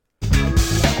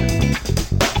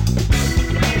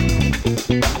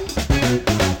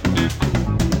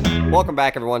Welcome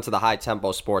back, everyone, to the High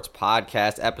Tempo Sports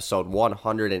Podcast, episode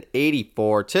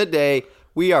 184. Today,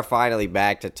 we are finally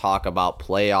back to talk about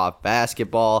playoff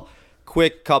basketball.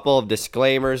 Quick couple of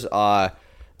disclaimers.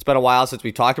 It's been a while since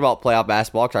we talked about playoff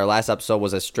basketball because our last episode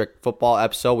was a strict football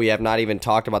episode. We have not even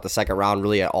talked about the second round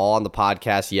really at all on the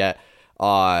podcast yet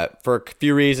for a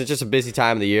few reasons. Just a busy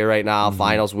time of the year right now,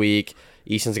 finals week.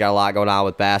 Easton's got a lot going on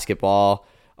with basketball.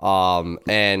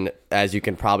 And as you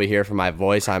can probably hear from my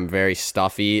voice, I'm very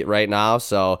stuffy right now.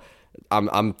 So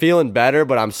I'm feeling better,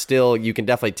 but I'm still, you can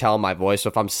definitely tell my voice. So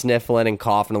if I'm sniffling and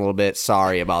coughing a little bit,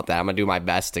 sorry about that. I'm going to do my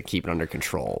best to keep it under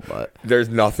control. But there's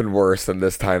nothing worse than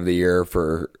this time of the year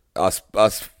for us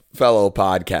fellow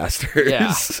podcasters. Yeah,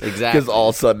 exactly. Because all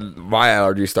of a sudden my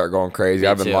allergies start going crazy.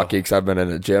 I've been too. lucky because I've been in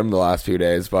the gym the last few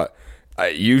days, but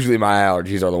usually my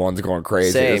allergies are the ones going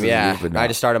crazy. Same, yeah. I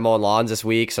just started mowing lawns this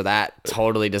week, so that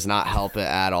totally does not help it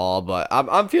at all. But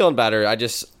I'm feeling better. I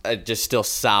just still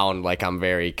sound like I'm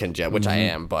very congested, which I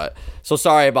am. But so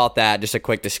sorry about that. Just a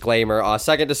quick disclaimer.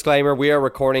 Second disclaimer: we are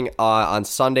recording on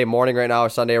Sunday morning right now, or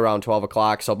Sunday around 12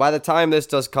 o'clock. So by the time this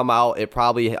does come out, it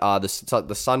probably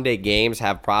the Sunday games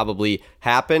have probably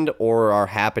happened or are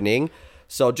happening.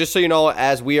 So just so you know,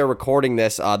 as we are recording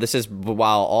this, this is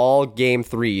while all game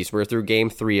threes. We're through game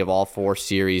 3 of all 4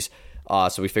 series.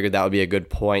 So we figured that would be a good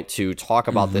point to talk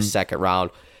about this second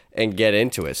round and get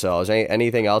into it. So is there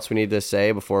anything else we need to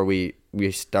say before we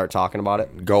start talking about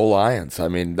it? Go Lions. I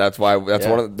mean, that's one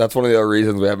of the other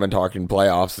reasons we haven't been talking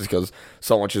playoffs is because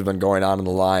so much has been going on in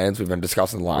the Lions. We've been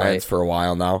discussing the Lions for a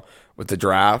while now with the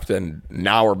draft, and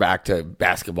now we're back to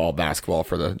basketball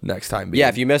for the next time being. Yeah,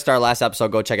 if you missed our last episode,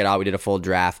 go check it out. We did a full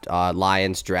draft,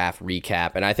 Lions draft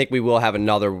recap, and I think we will have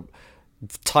another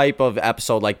type of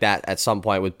episode like that at some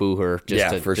point with Booher,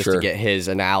 to get his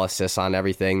analysis on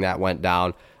everything that went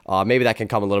down. Maybe that can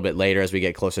come a little bit later as we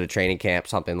get closer to training camp,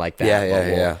 something like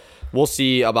that. We'll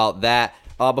see about that.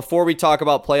 Before we talk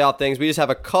about playoff things, we just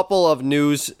have a couple of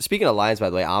news. Speaking of Lions,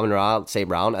 by the way, Amon-Ra St.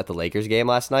 Brown at the Lakers game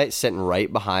last night, sitting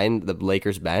right behind the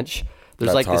Lakers bench.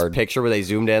 There's this picture where they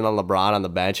zoomed in on LeBron on the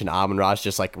bench, and Amon-Ra's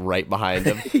just like right behind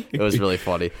him. It was really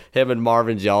funny. Him and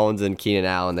Marvin Jones and Keenan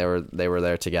Allen, they were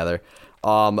there together.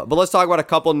 But let's talk about a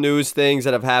couple news things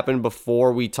that have happened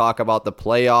before we talk about the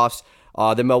playoffs.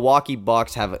 The Milwaukee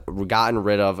Bucks have gotten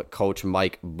rid of Coach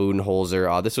Mike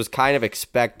Budenholzer. This was kind of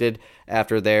expected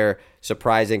after their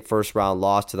surprising first-round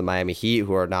loss to the Miami Heat,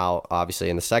 who are now obviously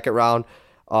in the second round.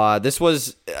 This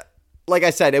was, like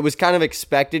I said, it was kind of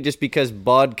expected just because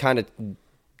Bud kind of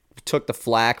took the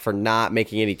flack for not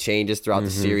making any changes throughout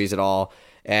the series at all.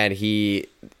 And he,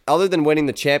 other than winning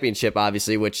the championship,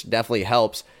 obviously, which definitely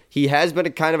helps, he has been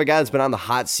a kind of a guy that's been on the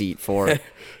hot seat for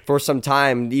some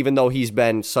time, even though he's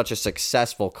been such a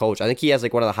successful coach. I think he has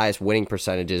like one of the highest winning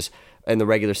percentages in the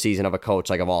regular season of a coach,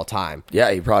 like of all time.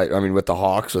 Yeah, he probably, with the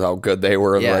Hawks, with how good they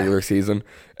were in the regular season.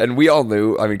 And we all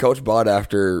knew, Coach Bud,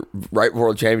 right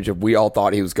before the championship, we all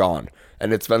thought he was gone.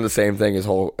 And it's been the same thing his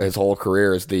whole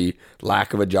career, is the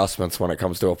lack of adjustments when it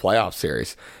comes to a playoff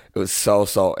series. It was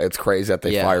it's crazy that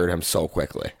they fired him so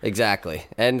quickly. Exactly.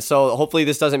 And so hopefully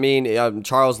this doesn't mean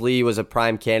Charles Lee was a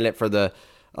prime candidate for the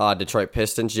Detroit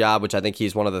Pistons job, which I think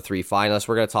he's one of the 3 finalists.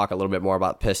 We're going to talk a little bit more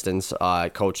about Pistons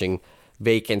coaching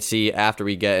vacancy after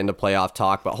we get into playoff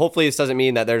talk. But hopefully this doesn't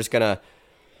mean that they're just going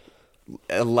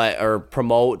to let or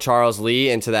promote Charles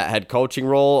Lee into that head coaching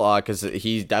role, because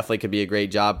he definitely could be a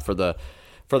great job for the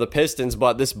Pistons,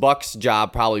 but this Bucks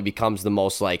job probably becomes the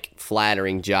most like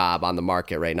flattering job on the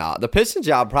market right now. The Pistons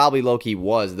job probably low-key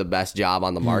was the best job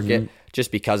on the market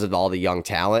just because of all the young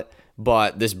talent,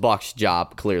 but this Bucks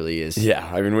job clearly is.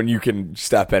 Yeah, when you can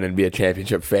step in and be a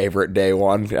championship favorite day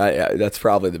one, that's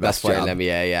probably the best player job in the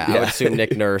NBA. Yeah, I would assume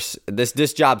Nick Nurse.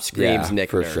 This job screams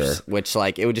Nick Nurse, sure. Which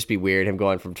like it would just be weird him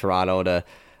going from Toronto to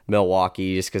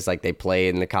Milwaukee just because like they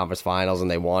played in the conference finals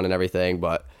and they won and everything,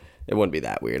 but it wouldn't be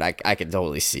that weird. I could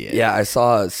totally see it. Yeah, I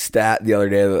saw a stat the other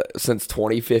day that since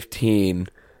 2015,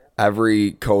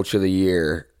 every coach of the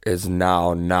year is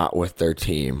now not with their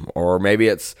team. Or maybe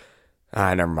it's...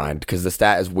 never mind, because the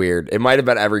stat is weird. It might have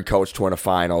been every coach to win a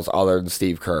finals other than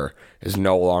Steve Kerr is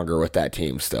no longer with that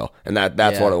team still. And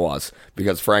that's what it was.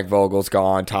 Because Frank Vogel's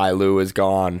gone, Ty Lue is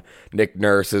gone, Nick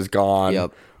Nurse is gone.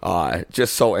 Yep.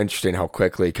 Just so interesting how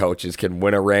quickly coaches can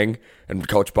win a ring, and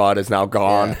Coach Bud is now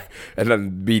gone, and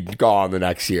then be gone the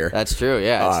next year. That's true.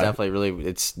 Yeah, it's definitely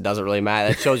it doesn't really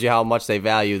matter. That shows you how much they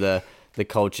value the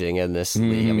coaching in this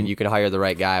league. You can hire the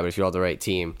right guy, but if you don't have the right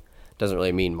team, it doesn't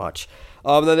really mean much.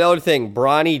 Then the other thing,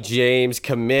 Bronny James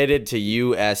committed to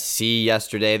USC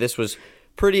yesterday. This was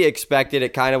pretty expected.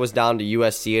 It kind of was down to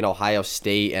USC and Ohio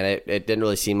State, and it didn't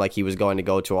really seem like he was going to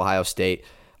go to Ohio State.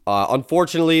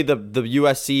 Unfortunately, the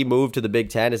USC move to the Big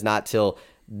Ten is not till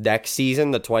next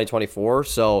season, the 2024.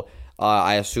 So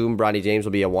I assume Bronny James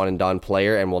will be a one-and-done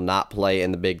player and will not play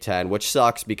in the Big Ten, which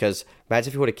sucks because imagine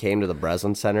if he would have came to the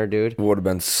Breslin Center, dude. It would have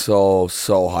been so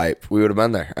hype. We would have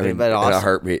been there. I mean, been awesome. In a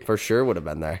heartbeat. For sure would have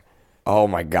been there. Oh,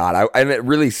 my God. And it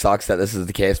really sucks that this is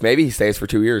the case. Maybe he stays for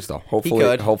 2 years, though.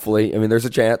 Hopefully. I mean, there's a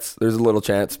chance. There's a little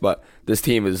chance. But this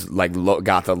team is like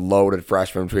got the loaded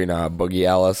freshman between Boogie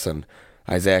Ellis and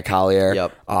Isaiah Collier.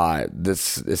 Yep.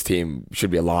 This team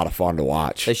should be a lot of fun to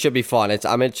watch. It should be fun.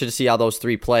 I'm interested to see how those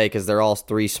three play because they're all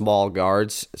three small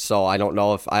guards. So I don't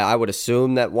know if I would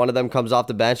assume that one of them comes off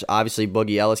the bench. Obviously,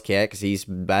 Boogie Ellis can't because he's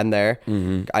been there.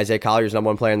 Mm-hmm. Isaiah Collier's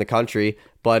 #1 player in the country.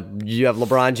 But you have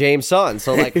LeBron James' son.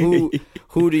 So, like,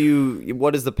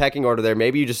 what is the pecking order there?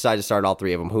 Maybe you just decide to start all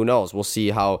three of them. Who knows? We'll see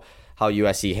how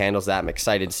USC handles that. I'm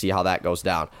excited to see how that goes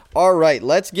down. All right,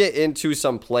 let's get into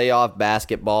some playoff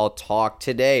basketball talk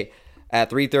today. At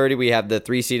 3:30, we have the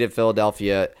 3-seeded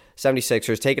Philadelphia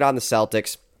 76ers taking on the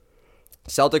Celtics.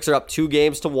 Celtics are up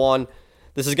 2-1.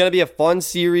 This is going to be a fun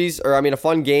series, a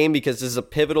fun game because this is a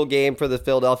pivotal game for the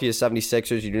Philadelphia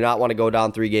 76ers. You do not want to go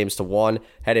down 3-1,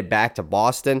 headed back to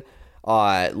Boston.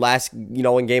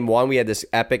 In game one, we had this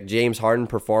epic James Harden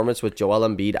performance with Joel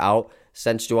Embiid out.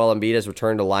 Since Joel Embiid has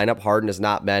returned to lineup, Harden has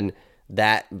not been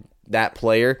that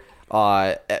player,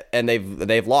 and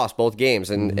they've lost both games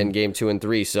in game 2 and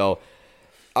 3. So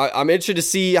I'm interested to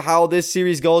see how this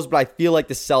series goes, but I feel like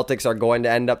the Celtics are going to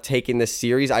end up taking this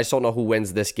series. I just don't know who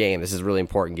wins this game. This is a really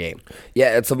important game.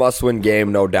 Yeah, it's a must-win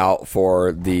game, no doubt,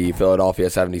 for the Philadelphia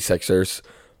 76ers.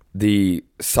 The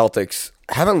Celtics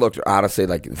haven't looked, honestly,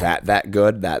 like that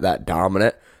good, that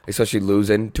dominant, especially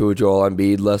losing to a Joel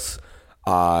Embiid-less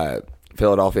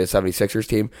Philadelphia 76ers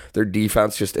team. Their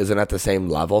defense just isn't at the same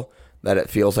level that it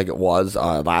feels like it was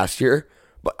last year.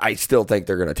 But I still think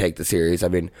they're going to take the series. I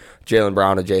mean, Jaylen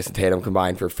Brown and Jason Tatum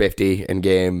combined for 50 in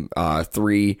game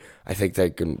 3. I think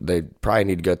they probably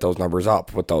need to get those numbers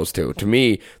up with those two. To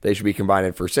me, they should be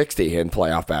combining for 60 in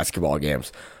playoff basketball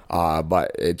games.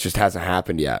 But it just hasn't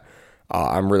happened yet.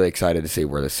 I'm really excited to see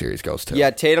where this series goes to.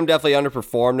 Yeah, Tatum definitely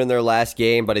underperformed in their last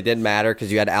game, but it didn't matter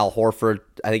because you had Al Horford.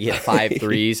 I think he hit 5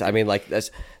 threes. I mean, like that's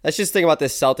just the thing about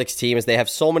this Celtics team is they have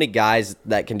so many guys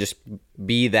that can just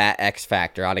be that X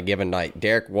factor on a given night.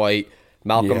 Derek White,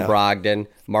 Malcolm Brogdon,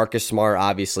 Marcus Smart,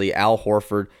 obviously, Al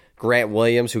Horford, Grant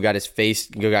Williams, who got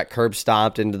curb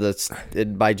stomped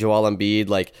by Joel Embiid.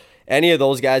 Like any of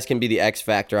those guys can be the X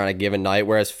factor on a given night,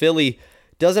 whereas Philly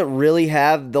doesn't really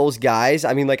have those guys.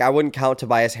 I mean, like, I wouldn't count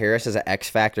Tobias Harris as an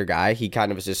X-factor guy. He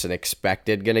kind of is just an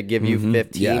expected, going to give you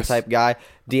 15 type guy.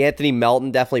 DeAnthony Melton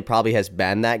definitely probably has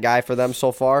been that guy for them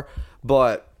so far,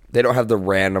 but they don't have the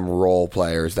random role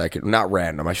players that could, not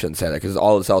random, I shouldn't say that, because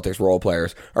all the Celtics role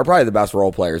players are probably the best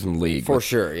role players in the league. For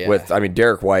sure, yeah. I mean,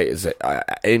 Derek White is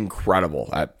incredible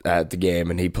at the game,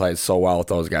 and he plays so well with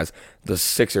those guys. The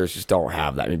Sixers just don't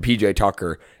have that. I mean, PJ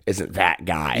Tucker isn't that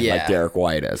guy like Derek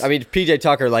White is. I mean, PJ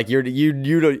Tucker, like you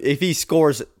if he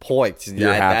scores points,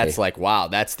 that's like, wow,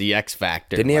 that's the X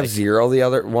factor. Didn't he have 0 the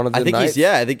other one of the nights?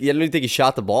 I don't even think he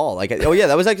shot the ball. Like, that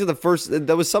was actually the first.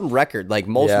 That was some record, like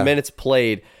most minutes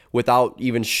played without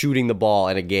even shooting the ball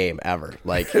in a game ever.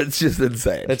 Like, it's just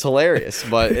insane. It's hilarious,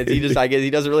 but I guess he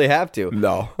doesn't really have to.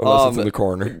 No, unless it's in the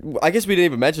corner. I guess we didn't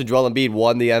even mention Joel Embiid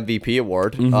won the MVP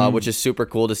award, which is super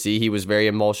cool to see. He was very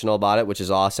emotional about it, which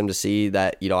is awesome to see.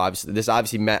 That this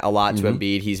obviously meant a lot to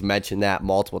Embiid. He's mentioned that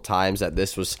multiple times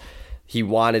that he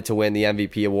wanted to win the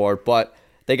MVP award, but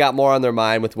they got more on their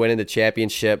mind with winning the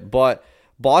championship. But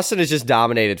Boston has just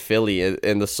dominated Philly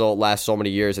in the last so many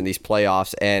years in these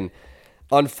playoffs, and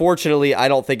unfortunately, I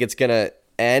don't think it's going to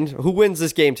end. Who wins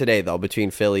this game today, though,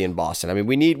 between Philly and Boston? I mean,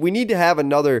 we need to have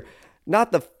another,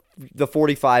 not the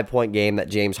 45-point game that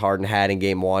James Harden had in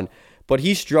game 1, but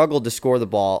he struggled to score the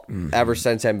ball ever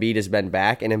since Embiid has been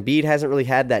back, and Embiid hasn't really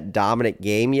had that dominant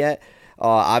game yet.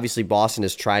 Obviously, Boston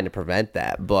is trying to prevent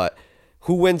that, but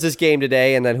who wins this game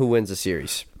today, and then who wins the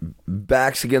series?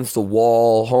 Backs against the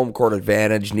wall, home court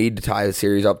advantage, need to tie the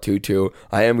series up 2-2.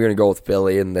 I am going to go with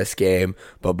Philly in this game,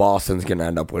 but Boston's going to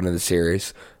end up winning the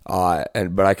series. But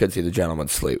I could see the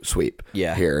gentleman's sweep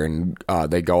here, and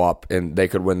they go up, and they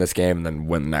could win this game and then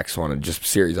win the next one, and just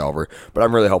series over. But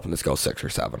I'm really hoping this goes 6 or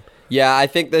 7. Yeah, I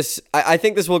think this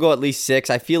will go at least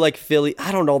 6. I feel like Philly,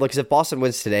 I don't know, because if Boston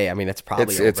wins today, I mean, it's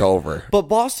probably over. It's over. But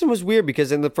Boston was weird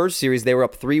because in the first series, they were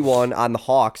up 3-1 on the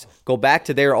Hawks, go back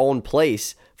to their own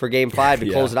place for game 5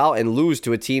 to close it out and lose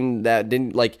to a team that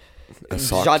didn't, like,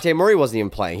 DeJounte Murray wasn't even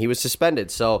playing. He was suspended.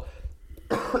 So,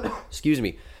 excuse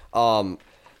me.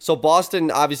 So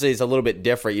Boston obviously is a little bit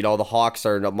different. You know, the Hawks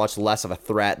are much less of a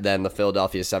threat than the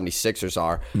Philadelphia 76ers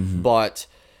are. But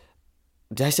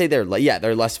did I say they're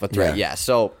less of a threat? Yeah.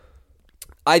 So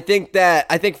I think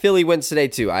Philly wins today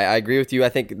too. I agree with you. I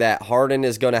think that Harden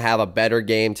is going to have a better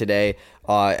game today.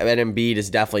 And Embiid has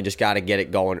definitely just got to get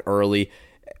it going early,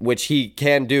 which he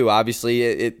can do.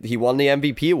 Obviously, he won the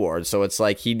MVP award, so it's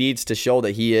like he needs to show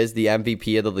that he is the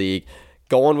MVP of the league.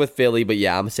 Going with Philly, but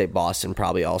yeah, I'm going to say Boston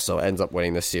probably also ends up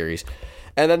winning this series.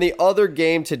 And then the other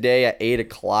game today at 8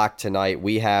 o'clock tonight,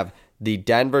 we have the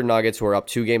Denver Nuggets, who are up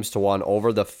 2-1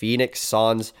 over the Phoenix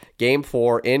Suns. Game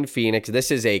 4 in Phoenix. This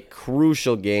is a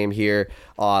crucial game here.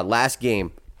 Last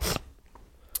game,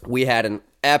 we had an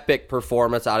epic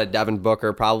performance out of Devin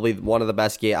Booker. Probably one of the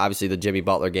best games. Obviously, the Jimmy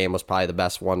Butler game was probably the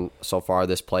best one so far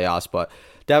this playoffs. But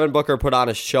Devin Booker put on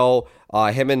a show.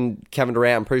 Him and Kevin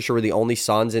Durant, I'm pretty sure, were the only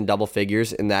Suns in double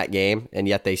figures in that game, and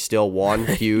yet they still won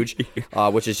huge,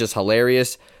 which is just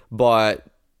hilarious. But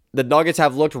the Nuggets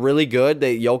have looked really good.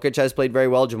 Jokic has played very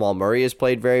well. Jamal Murray has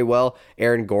played very well.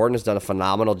 Aaron Gordon has done a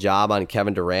phenomenal job on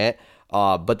Kevin Durant.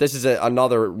 But this is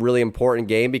another really important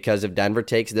game because if Denver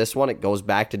takes this one, it goes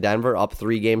back to Denver up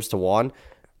 3-1.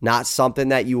 Not something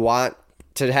that you want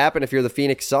to happen if you're the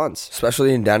Phoenix Suns.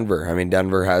 Especially in Denver. I mean,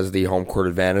 Denver has the home court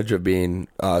advantage of being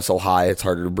so high, it's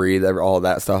harder to breathe, all of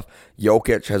that stuff.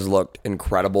 Jokic has looked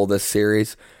incredible this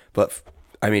series, but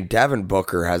I mean, Devin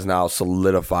Booker has now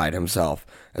solidified himself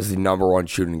as the number one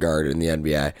shooting guard in the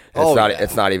NBA.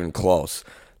 It's not even close.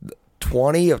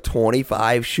 20 of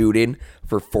 25 shooting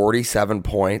for 47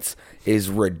 points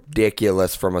is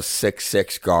ridiculous from a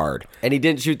 6'6" guard. And he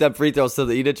didn't shoot them free throws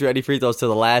he didn't shoot any free throws to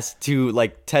the last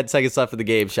 10 seconds left of the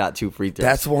game, shot 2 free throws.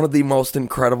 That's one of the most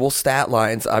incredible stat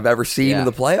lines I've ever seen in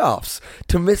the playoffs.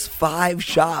 To miss 5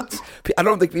 shots. I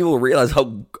don't think people realize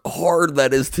how hard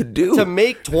that is to do. To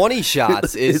make 20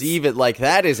 shots is even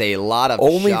that is a lot of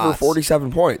only shots. For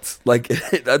 47 points.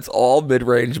 That's all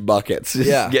mid-range buckets.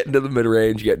 Just getting to the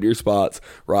mid-range, getting to your spots,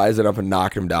 rising up and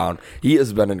knocking them down. He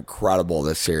has been incredible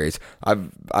this series.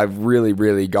 I've really,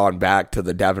 really gone back to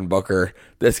the Devin Booker.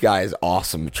 This guy is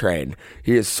awesome to train.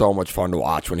 He is so much fun to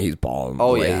watch when he's balling the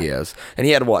way he is. And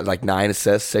he had 9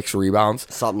 assists, 6 rebounds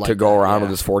to go around with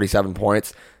his 47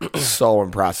 points. So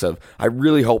impressive. I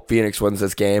really hope Phoenix wins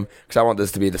this game because I want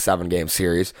this to be the 7-game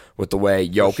series with the way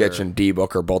Jokic and D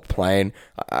Book are both playing.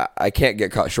 I can't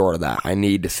get cut short of that. I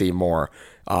need to see more.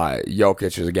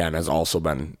 Jokic, again, has also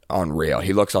been unreal.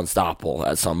 He looks unstoppable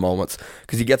at some moments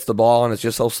because he gets the ball and it's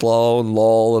just so slow and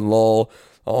lull.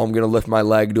 Oh, I'm going to lift my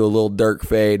leg, do a little Dirk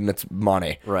fade, and it's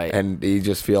money. Right. And it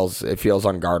feels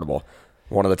unguardable.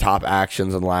 One of the top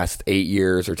actions in the last 8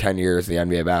 years or 10 years in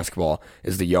the NBA basketball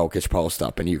is the Jokic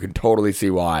post-up, and you can totally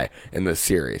see why in this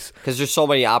series. Because there's so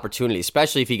many opportunities,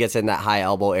 especially if he gets in that high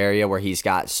elbow area where he's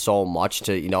got so much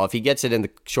to, if he gets it in the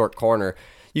short corner,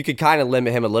 you could kind of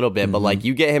limit him a little bit, but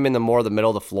you get him in the middle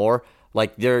of the floor,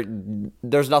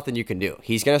 there's nothing you can do.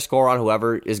 He's going to score on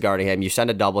whoever is guarding him. You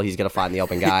send a double, he's going to find the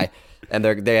open guy. And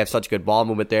they have such good ball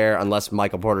movement there. Unless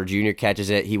Michael Porter Jr. catches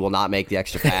it, he will not make the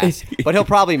extra pass. But he'll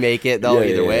probably make it, though,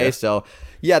 either way. Yeah. So,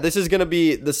 this is going to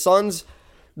be the Suns.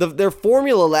 Their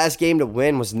formula last game to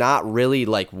win was not really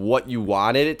what you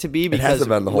wanted it to be. Because it hasn't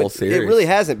been the whole series. It really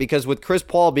hasn't, because with Chris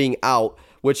Paul being out,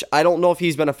 which I don't know if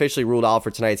he's been officially ruled out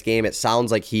for tonight's game. It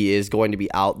sounds like he is going to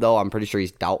be out, though. I'm pretty sure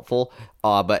he's doubtful.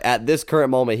 But at this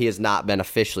current moment, he has not been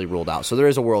officially ruled out. So there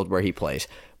is a world where he plays.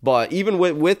 But even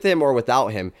with him or without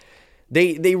him,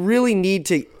 they really need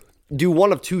to do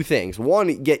one of two things.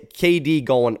 One, get KD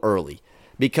going early,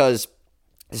 because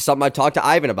it's something I talked to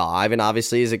Ivan about. Ivan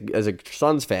obviously is a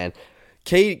Suns fan.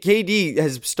 KD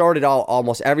has started out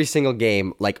almost every single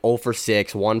game 0 for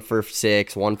 6, 1 for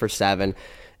 6, 1 for 7,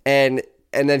 and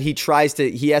then he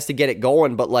has to get it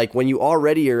going. But when you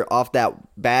already are off that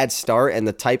bad start and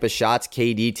the type of shots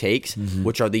KD takes,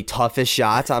 which are the toughest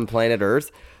shots on planet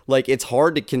Earth, it's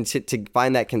hard to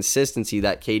find that consistency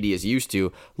that KD is used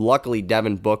to. Luckily,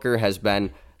 Devin Booker has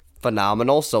been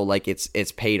phenomenal, so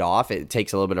it's paid off. It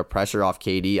takes a little bit of pressure off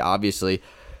KD, obviously.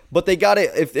 But they got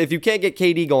to, if you can't get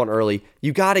KD going early,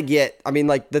 you got to get,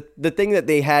 the thing that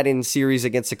they had in series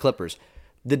against the Clippers,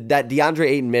 that DeAndre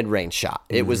Ayton mid-range shot.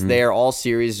 It was there all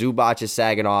series. Zubac is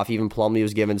sagging off. Even Plumlee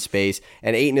was given space.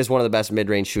 And Ayton is one of the best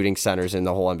mid-range shooting centers in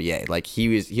the whole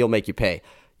NBA. He'll make you pay.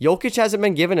 Jokic hasn't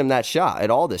been giving him that shot at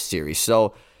all this series.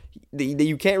 So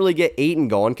you can't really get Ayton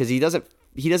going because he doesn't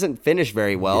doesn't finish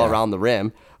very well around the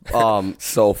rim.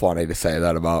 So funny to say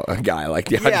that about a guy like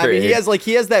DeAndre. Yeah, I mean,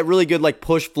 he has that really good like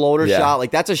push floater shot. Like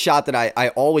that's a shot that I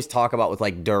always talk about with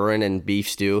like Duren and Beef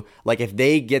Stew. Like if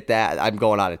they get that, I'm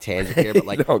going on a tangent here, but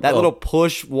like little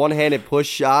push, one-handed push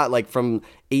shot, like from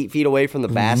 8 feet away from the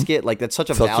basket, like that's such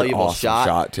a valuable awesome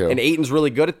shot too. And Ayton's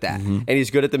really good at that, and he's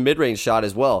good at the mid-range shot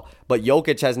as well. But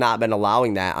Jokic has not been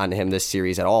allowing that on him this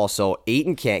series at all. So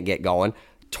Ayton can't get going.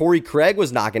 Torrey Craig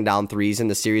was knocking down threes in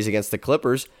the series against the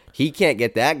Clippers. He can't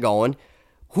get that going.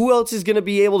 Who else is going to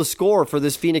be able to score for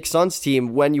this Phoenix Suns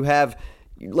team when you have,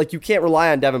 like, you can't rely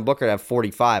on Devin Booker to have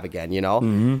 45 again, you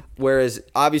know? Whereas,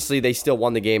 obviously, they still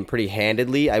won the game pretty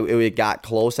handedly. It got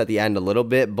close at the end a little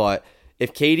bit, but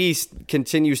if KD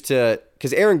continues to,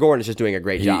 because Aaron Gordon is just doing a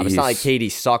great job. It's not like KD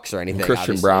sucks or anything.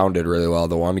 Christian Brown did really well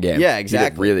the one game. Yeah, exactly. He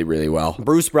did really, really well.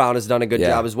 Bruce Brown has done a good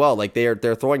job as well. Like they're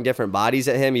throwing different bodies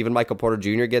at him. Even Michael Porter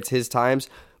Jr. gets his times.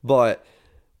 But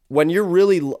when you're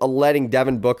really letting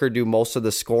Devin Booker do most of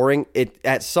the scoring, it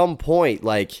at some point,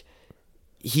 like,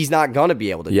 he's not going to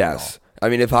be able to do it all. I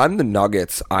mean, if I'm the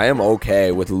Nuggets, I am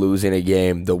okay with losing a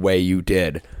game the way you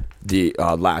did the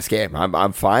last game.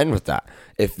 I'm fine with that.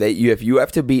 If you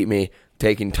have to beat me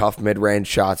taking tough mid-range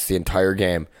shots the entire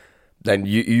game, then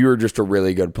you're just a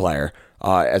really good player.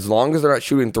 As long as they're not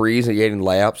shooting threes and getting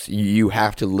layups, you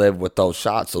have to live with those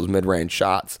shots, those mid-range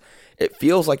shots. It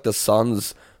feels like the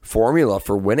Suns' formula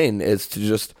for winning is to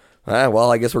just,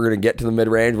 I guess we're going to get to the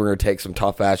mid-range. We're going to take some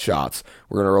tough-ass shots.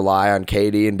 We're going to rely on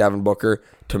KD and Devin Booker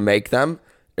to make them.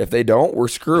 If they don't, we're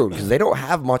screwed because they don't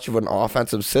have much of an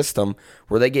offensive system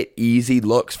where they get easy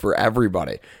looks for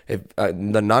everybody. If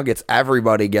the Nuggets,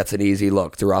 everybody gets an easy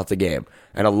look throughout the game,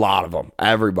 and a lot of them,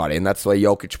 everybody, and that's the way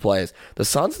Jokic plays. The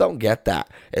Suns don't get that.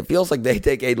 It feels like they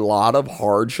take a lot of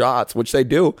hard shots, which they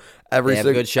do every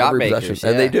good shot makers, possession,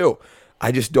 and they do.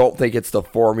 I just don't think it's the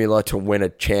formula to win a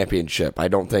championship. I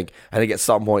think at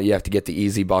some point you have to get the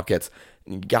easy buckets.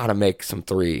 You got to make some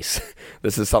threes.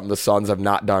 This is something the Suns have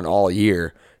not done all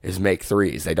year, is make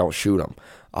threes. They don't shoot them,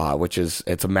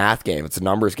 it's a math game. It's a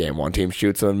numbers game. One team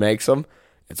shoots them and makes them.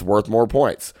 It's worth more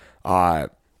points. I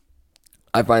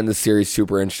find this series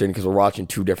super interesting because we're watching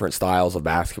two different styles of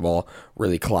basketball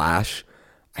really clash.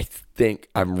 I think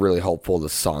I'm really hopeful the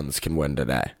Suns can win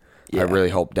today. Yeah. I really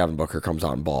hope Devin Booker comes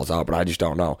out and balls out, but I just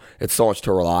don't know. It's so much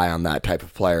to rely on that type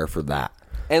of player for that.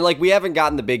 And, like, we haven't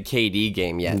gotten the big KD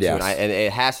game yet, yes. And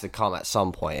it has to come at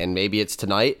some point. And maybe it's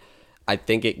tonight. I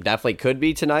think it definitely could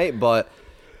be tonight. But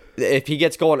if he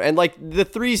gets going, and, like, the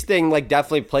threes thing, like,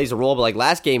 definitely plays a role. But, like,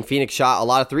 last game, Phoenix shot a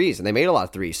lot of threes, and they made a lot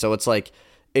of threes. So it's like,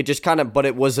 it just kind of, but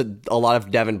it was a lot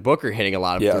of Devin Booker hitting a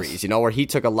lot of threes, you know, where he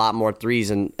took a lot more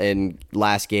threes in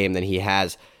last game than he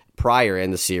has prior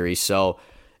in the series. So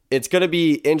it's going to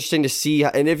be interesting to see,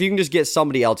 and if you can just get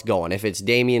somebody else going, if it's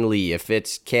Damian Lee, if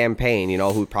it's Cam Payne, you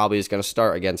know, who probably is going to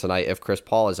start again tonight if Chris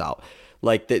Paul is out.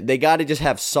 Like, they got to just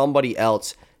have somebody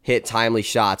else hit timely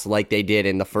shots like they did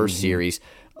in the first series.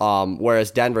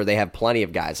 Whereas Denver, they have plenty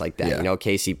of guys like that. Yeah. You know,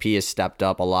 KCP has stepped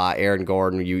up a lot. Aaron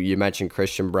Gordon, you mentioned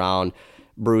Christian Brown,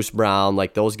 Bruce Brown.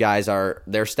 Like, those guys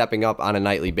they're stepping up on a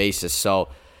nightly basis. So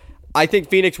I think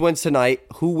Phoenix wins tonight.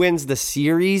 Who wins the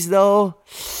series, though?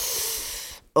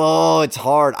 Oh, it's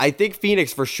hard. I think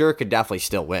Phoenix for sure could definitely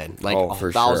still win. Like,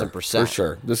 1,000%. For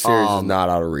sure. This series is not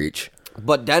out of reach.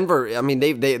 But Denver, I mean,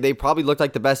 they probably look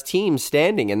like the best team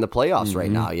standing in the playoffs right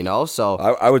now, you know? So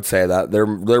I would say that. They're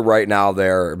right now,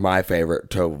 they're my favorite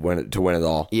to win it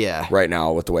all. Yeah. Right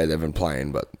now with the way they've been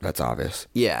playing, but that's obvious.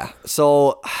 Yeah.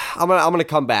 So I'm gonna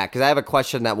come back because I have a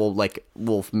question that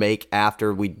we'll make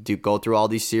after we do go through all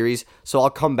these series. So I'll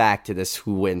come back to this: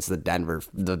 who wins the Denver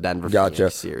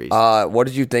Phoenix series? What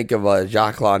did you think of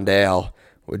Jacques Landale?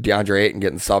 With DeAndre Ayton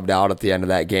getting subbed out at the end of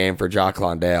that game for Jacques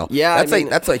Landale. Yeah,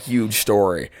 that's a huge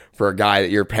story for a guy that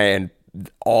you're paying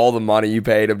all the money you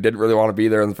paid him, didn't really want to be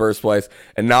there in the first place,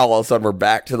 and now all of a sudden we're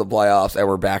back to the playoffs and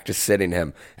we're back to sitting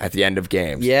him at the end of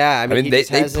games. Yeah, I mean they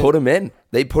put him in.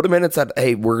 They put him in and said,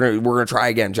 "Hey, we're gonna try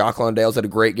again. Jacques Landale's had a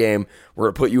great game. We're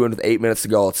gonna put you in with 8 minutes to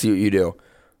go. Let's see what you do."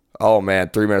 Oh man,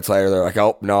 3 minutes later they're like,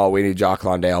 "Oh no, we need Jacques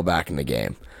Landale back in the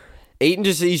game." Ayton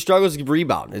he struggles to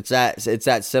rebound. It's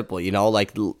that simple, you know.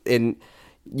 Like,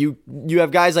 you have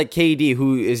guys like KD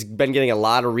who has been getting a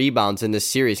lot of rebounds in this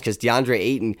series because DeAndre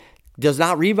Ayton does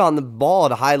not rebound the ball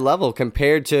at a high level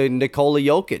compared to Nikola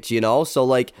Jokic, you know. So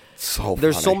like,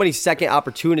 there's so many second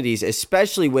opportunities,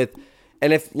 especially with,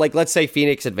 and if like let's say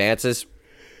Phoenix advances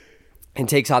and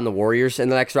takes on the Warriors in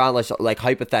the next round, like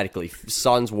hypothetically,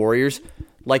 Suns Warriors.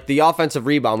 Like the offensive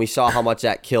rebound, we saw how much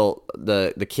that killed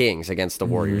the Kings against the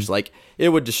Warriors. Like, it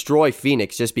would destroy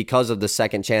Phoenix just because of the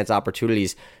second chance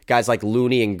opportunities. Guys like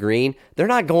Looney and Green, they're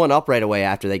not going up right away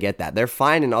after they get that. They're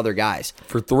finding other guys.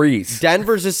 For threes.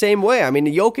 Denver's the same way. I mean,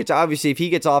 Jokic, obviously, if he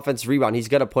gets offensive rebound, he's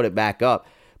going to put it back up.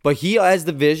 But he has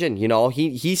the vision,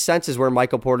 he senses where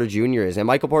Michael Porter Jr. is. And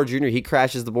Michael Porter Jr., he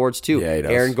crashes the boards too. Yeah, he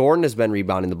does. Aaron Gordon has been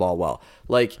rebounding the ball well.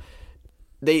 Like,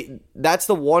 that's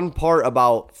the one part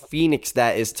about Phoenix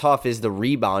that is tough, is the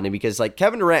rebounding, because like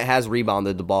Kevin Durant has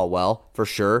rebounded the ball well for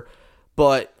sure,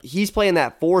 but he's playing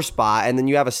that 4 spot, and then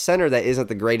you have a center that isn't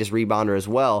the greatest rebounder as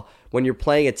well. When you're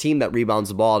playing a team that rebounds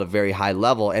the ball at a very high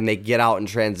level and they get out and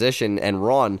transition and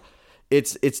run,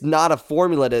 it's not a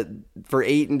formula for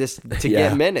Ayton to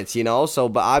get minutes, So,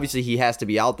 but obviously he has to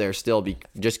be out there still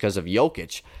just because of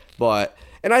Jokic,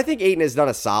 And I think Ayton has done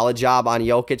a solid job on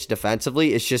Jokic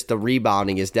defensively. It's just the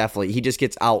rebounding is definitely, he just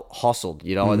gets out hustled,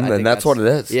 And that's what it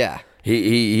is. Yeah.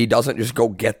 He doesn't just go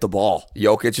get the ball.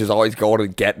 Jokic is always going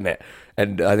and getting it.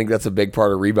 And I think that's a big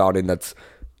part of rebounding that's,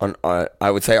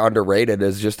 I would say, underrated,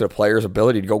 is just a player's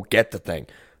ability to go get the thing.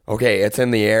 Okay, it's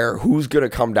in the air. Who's going to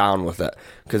come down with it?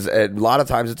 Because a lot of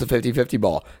times it's a 50-50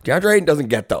 ball. DeAndre Ayton doesn't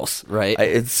get those. Right.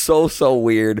 It's so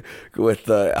weird with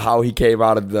how he came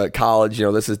out of the college.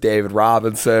 This is David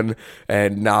Robinson,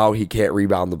 and now he can't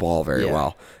rebound the ball very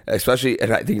well. Especially,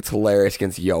 and I think it's hilarious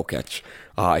against Jokic.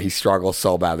 He struggles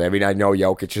so badly. I mean, I know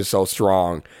Jokic is so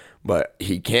strong, but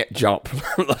he can't jump.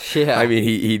 I mean,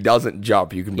 he doesn't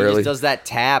jump. You can barely. He just does that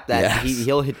tap.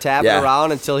 He'll tap it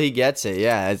around until he gets it.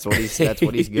 Yeah, that's what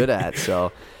he's good at.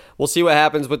 So we'll see what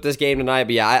happens with this game tonight.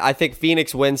 But yeah, I think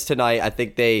Phoenix wins tonight. I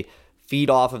think they feed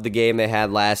off of the game they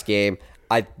had last game.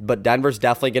 But Denver's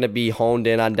definitely going to be honed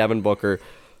in on Devin Booker,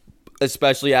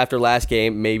 especially after last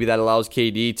game. Maybe that allows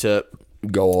KD to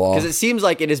go off, because it seems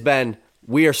like it has been,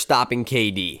 we are stopping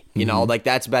KD. Like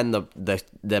that's been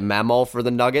the memo for the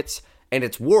Nuggets, and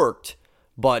it's worked.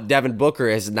 But Devin Booker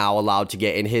is now allowed to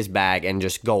get in his bag and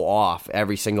just go off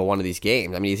every single one of these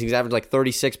games. I mean, he's averaged like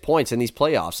 36 points in these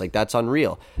playoffs. Like, that's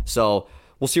unreal. So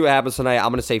we'll see what happens tonight. I'm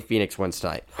going to say Phoenix wins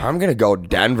tonight. I'm going to go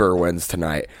Denver wins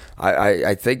tonight.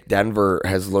 I think Denver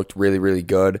has looked really, really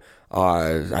good.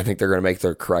 I think they're going to make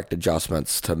the correct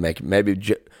adjustments to make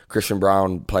maybe Christian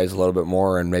Brown plays a little bit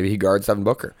more, and maybe he guards Devin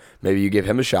Booker. Maybe you give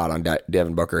him a shot on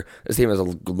Devin Booker. This team has a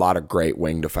lot of great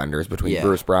wing defenders between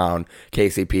Bruce Brown,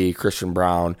 KCP, Christian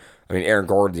Brown. I mean, Aaron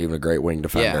Gordon's even a great wing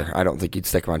defender. Yeah. I don't think you'd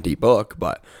stick him on deep book,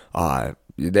 but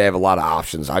they have a lot of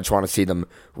options. I just want to see them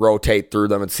rotate through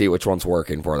them and see which one's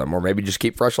working for them, or maybe just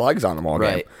keep fresh legs on them all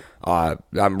game.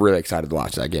 I'm really excited to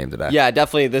watch that game today. Yeah,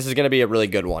 definitely. This is going to be a really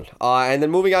good one. And then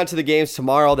moving on to the games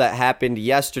tomorrow that happened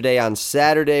yesterday on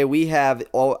Saturday, we have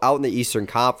out in the Eastern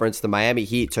Conference, the Miami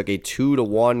Heat took a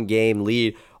 2-1 game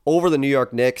lead over the New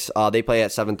York Knicks. They play at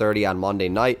 7:30 on Monday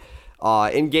night.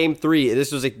 In Game 3,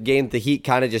 this was a game the Heat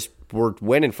kind of just were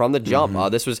winning from the jump.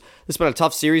 This has been a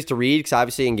tough series to read, because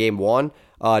obviously in Game 1,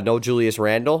 no Julius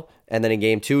Randle. And then in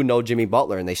Game 2, no Jimmy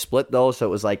Butler, and they split those. So it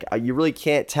was like, you really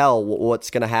can't tell what's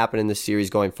going to happen in this series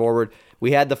going forward.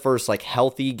 We had the first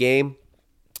healthy game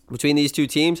between these two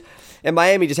teams, and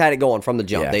Miami just had it going from the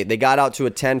jump. Yeah. They got out to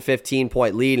a 10-15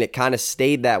 point lead, and it kind of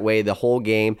stayed that way the whole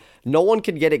game. No one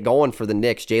could get it going for the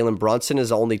Knicks. Jalen Brunson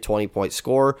is only 20-point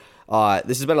scorer.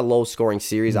 This has been a low-scoring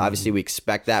series. Obviously, we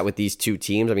expect that with these two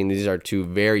teams. I mean, these are two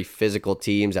very physical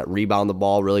teams that rebound the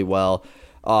ball really well.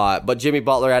 But Jimmy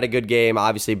Butler had a good game.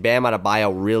 Obviously, Bam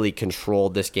Adebayo really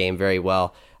controlled this game very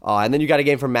well. And then you got a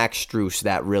game from Max Strus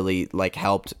that really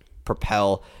helped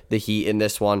propel the Heat in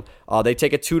this one. They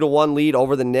take a 2-1 lead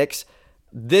over the Knicks.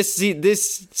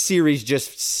 This series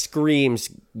just screams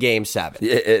Game 7.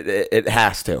 It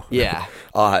has to. Yeah.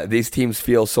 These teams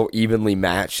feel so evenly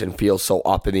matched and feel so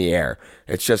up in the air.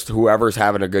 It's just whoever's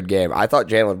having a good game. I thought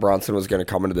Jalen Brunson was going to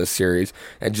come into this series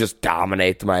and just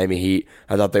dominate the Miami Heat.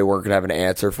 I thought they weren't going to have an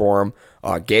answer for him.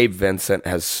 Gabe Vincent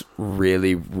has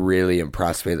really, really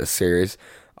impressed me this series.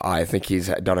 I think he's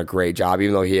done a great job,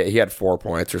 even though he had 4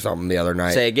 points or something the other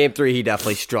night. Say, Game 3, he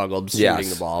definitely struggled shooting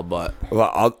the ball, but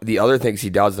the other things he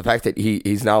does, the fact that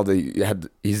he's now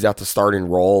he's got the starting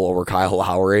role over Kyle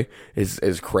Lowry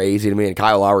is crazy to me. And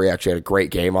Kyle Lowry actually had a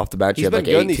great game off the bench. He's been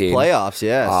good in these playoffs,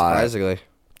 surprisingly.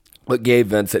 But Gabe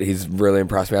Vincent, he's really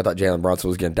impressed me. I thought Jalen Brunson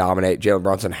was going to dominate. Jalen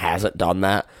Brunson hasn't done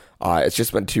that. It's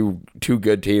just been two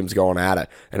good teams going at it,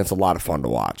 and it's a lot of fun to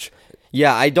watch.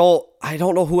 Yeah, I don't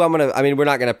know who I'm gonna. I mean, we're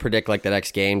not gonna predict the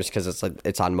next game just because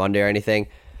it's on Monday or anything.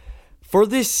 For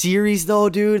this series, though,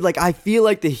 dude, I feel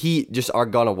like the Heat just are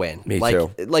gonna win. Me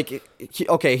too.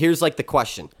 Okay, here's the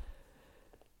question: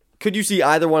 could you see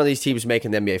either one of these teams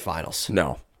making the NBA Finals?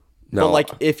 No. No. But, like,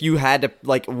 if you had to,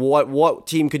 like, what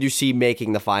team could you see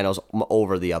making the finals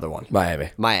over the other one?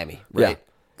 Miami, right?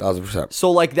 Yeah, 1,000%. So,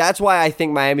 like, that's why I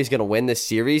think Miami's going to win this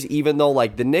series, even though,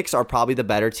 like, the Knicks are probably the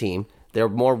better team. They're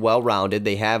more well-rounded.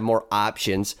 They have more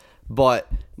options.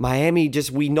 But Miami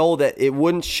we know that it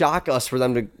wouldn't shock us for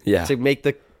them to make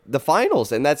the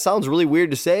finals. And that sounds really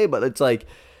weird to say, but it's like,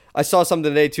 I saw something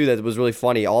today, too, that was really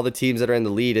funny. All the teams that are in the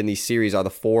lead in these series are the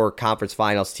 4 conference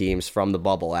finals teams from the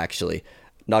bubble, actually.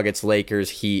 Nuggets, Lakers,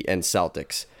 Heat, and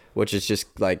Celtics, which is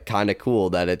just, like, kind of cool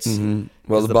that it's... Mm-hmm.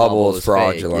 Well, the bubble is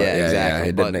fraudulent. Yeah, exactly.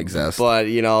 It didn't exist. But,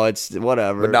 it's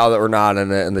whatever. But now that we're not in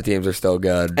it and the teams are still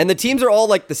good. And the teams are all,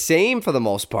 like, the same for the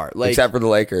most part. Like, except for the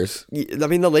Lakers. I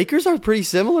mean, the Lakers are pretty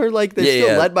similar. Like, they're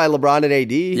still led by LeBron and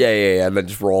AD. Yeah. And then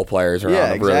just role players around.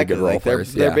 Yeah, exactly. Really good role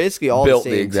players. They're basically all built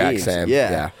the same the exact teams. same.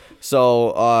 Yeah.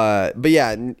 So, but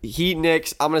yeah, Heat,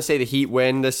 Knicks, I'm going to say the Heat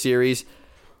win this series.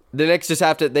 The Knicks just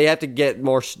have to get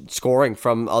more scoring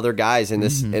from other guys in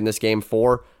this game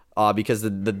 4. Because the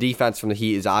defense from the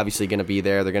Heat is obviously going to be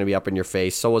there. They're going to be up in your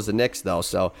face. So is the Knicks, though.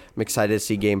 So I'm excited to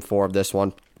see game 4 of this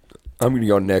one. I'm going to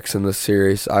go Knicks in this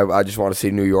series. I just want to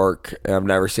see New York. I've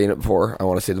never seen it before. I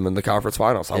want to see them in the conference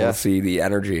finals. I want to see the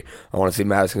energy. I want to see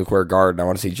Madison Square Garden. I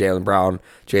want to see Jaylen Brown,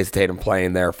 Jason Tatum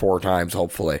playing there 4 times,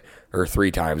 hopefully. Or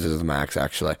 3 times is the max,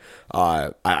 actually.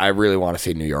 I really want to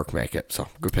see New York make it. So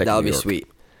good pick. That would be sweet.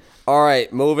 All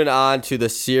right, moving on to the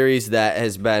series that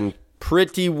has been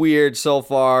pretty weird so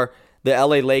far. The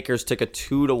LA Lakers took a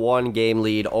 2-1 game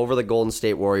lead over the Golden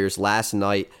State Warriors last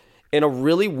night in a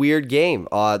really weird game.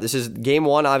 This is game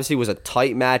 1. Obviously, was a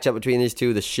tight matchup between these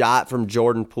two. The shot from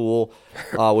Jordan Poole,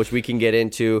 which we can get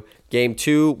into. Game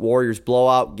 2, Warriors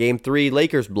blowout. Game 3,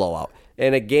 Lakers blowout.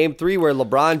 And a game 3 where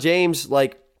LeBron James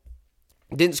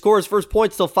didn't score his first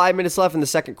point till 5 minutes left in the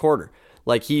second quarter.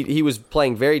 Like he was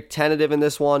playing very tentative in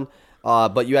this one.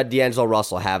 But you had D'Angelo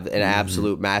Russell have an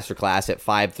absolute masterclass at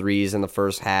 5 threes in the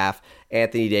first half.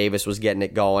 Anthony Davis was getting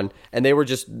it going. And they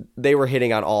were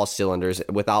hitting on all cylinders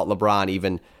without LeBron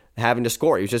even having to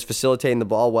score. He was just facilitating the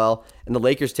ball well. And the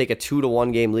Lakers take a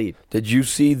 2-1 game lead. Did you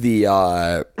see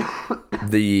have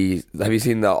you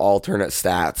seen the alternate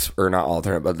stats, or not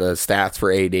alternate, but the stats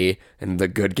for AD and the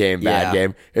good game, bad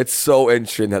game? It's so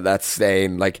interesting that's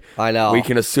staying. Like, I know. We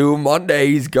can assume Monday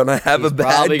he's going to have a bad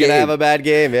game. Probably going to have a bad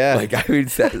game, yeah. Like, I mean,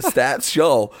 stats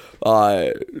show.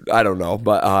 I don't know,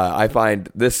 but I find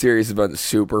this series has been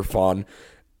super fun.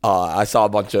 I saw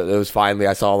I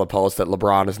saw on the post that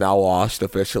LeBron is now washed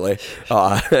officially,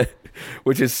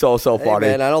 which is so funny.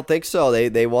 Hey man, I don't think so.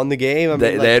 They won the game. I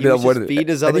mean, they ended up winning. Feeding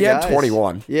his other guys. Had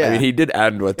 21. Yeah, I mean, he did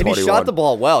end with 21. And he shot the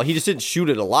ball well. He just didn't shoot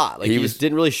it a lot. Like, he just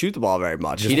didn't really shoot the ball very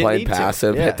much. Just playing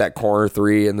passive. Hit that corner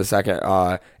 3 in the second.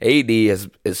 AD is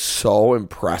so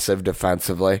impressive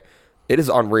defensively. It is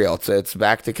unreal. It's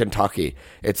back to Kentucky.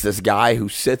 It's this guy who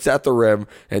sits at the rim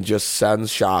and just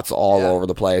sends shots all over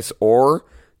the place, or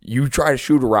you try to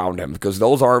shoot around him because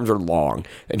those arms are long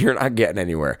and you're not getting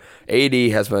anywhere. AD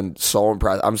has been so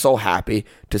impressive. I'm so happy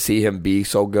to see him be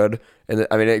so good. And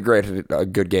I mean, granted, a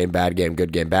good game, bad game,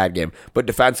 good game, bad game. But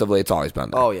defensively, it's always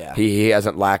been there. Oh, yeah. He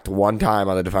hasn't lacked one time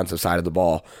on the defensive side of the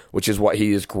ball, which is what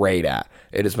he is great at.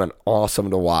 It has been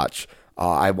awesome to watch.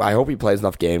 I hope he plays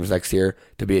enough games next year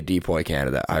to be a DPOY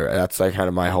candidate. That's kind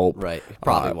of my hope. Right. He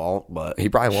probably won't, but he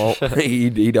probably won't.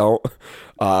 he don't.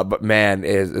 But man,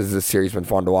 is this series been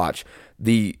fun to watch.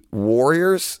 The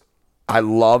Warriors, I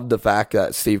love the fact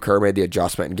that Steve Kerr made the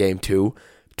adjustment in game 2.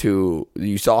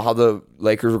 You saw how the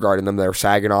Lakers were guarding them. They were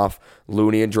sagging off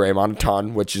Looney and Draymond a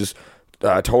ton, which is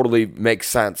totally makes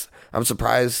sense. I'm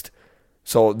surprised.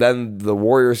 So then the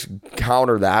Warriors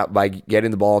counter that by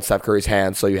getting the ball in Steph Curry's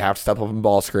hands. So you have to step up in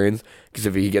ball screens, because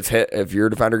if your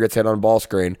defender gets hit on a ball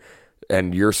screen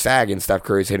and you're sagging, Steph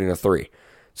Curry's hitting a 3.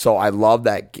 So I love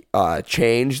that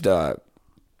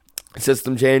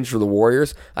system change for the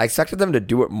Warriors. I expected them to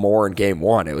do it more in game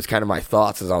 1. It was kind of my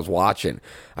thoughts as I was watching.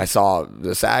 I saw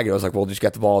the sag and I was like, well, just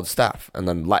get the ball to Steph and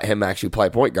then let him actually play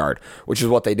point guard, which is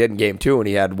what they did in game 2. And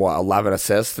he had 11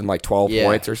 assists and 12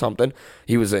 points or something.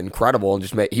 He was incredible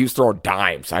and he was throwing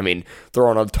dimes. I mean,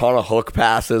 throwing a ton of hook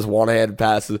passes, one-handed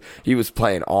passes. He was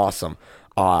playing awesome.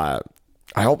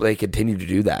 I hope they continue to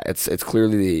do that. It's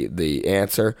clearly the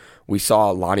answer. We saw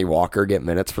Lonnie Walker get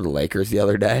minutes for the Lakers the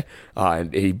other day,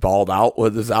 and he balled out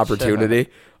with his opportunity,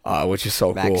 which is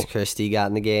so cool. Max Christie got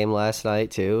in the game last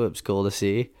night too. It was cool to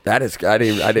see. That is, I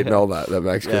didn't know that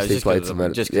Max Christie played some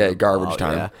minutes. Garbage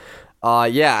time.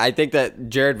 I think that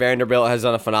Jared Vanderbilt has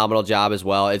done a phenomenal job as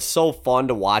well. It's so fun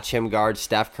to watch him guard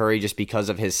Steph Curry just because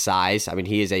of his size. I mean,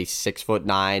 he is a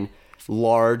 6'9"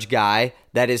 large guy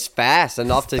that is fast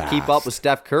enough to keep up with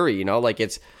Steph Curry.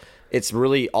 It's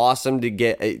really awesome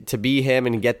to be him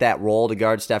and get that role to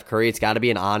guard Steph Curry. It's got to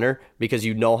be an honor because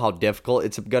you know how difficult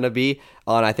it's going to be.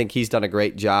 And I think he's done a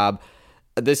great job.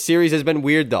 This series has been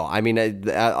weird, though. I mean,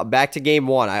 back to game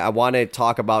one, I want to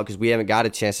talk about, because we haven't got a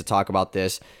chance to talk about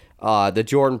this, the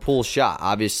Jordan Poole shot.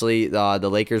 Obviously, the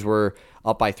Lakers were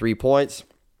up by 3 points,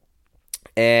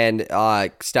 and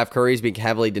Steph Curry's being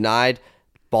heavily denied.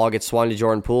 Ball gets swung to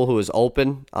Jordan Poole, who is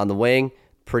open on the wing,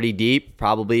 pretty deep,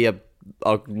 probably a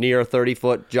near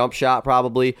 30-foot jump shot,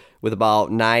 probably, with about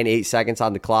 8 seconds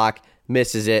on the clock,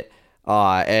 misses it,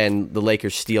 and the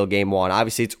Lakers steal game one.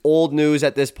 Obviously, it's old news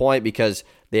at this point because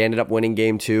they ended up winning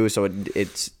game two, so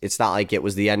it's not like it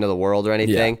was the end of the world or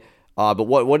anything. Yeah. But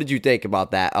what did you think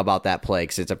about that play?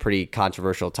 Because it's a pretty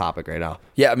controversial topic right now.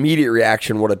 Yeah, immediate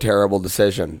reaction, what a terrible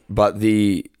decision. But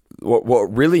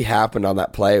what really happened on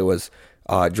that play was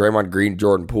Draymond Green,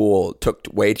 Jordan Poole took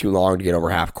way too long to get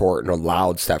over half court and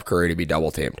allowed Steph Curry to be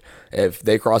double teamed. If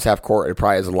they cross half court, it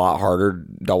probably is a lot harder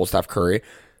to double Steph Curry.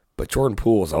 But Jordan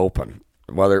Poole is open.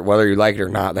 Whether you like it or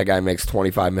not, that guy makes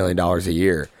 $25 million a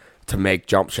year to make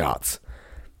jump shots.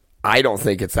 I don't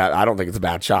think it's a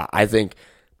bad shot. I think,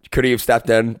 could he have stepped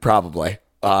in? Probably.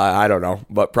 I don't know,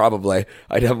 but probably.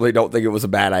 I definitely don't think it was a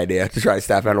bad idea to try to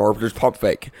step in or just pump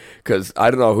fake, because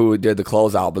I don't know who did the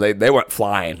closeout, but they went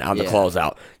flying on the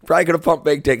closeout. Probably could have pump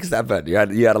fake, take a step in. You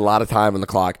had a lot of time on the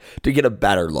clock to get a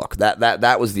better look.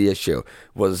 That was the issue.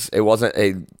 It wasn't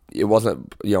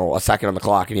a second on the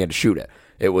clock and he had to shoot it.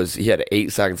 He had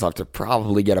 8 seconds left to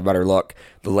probably get a better look.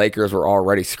 The Lakers were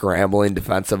already scrambling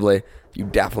defensively. You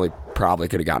definitely probably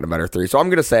could have gotten a better three. So I'm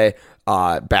gonna say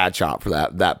bad shot for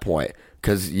that point.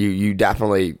 Because you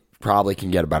definitely probably can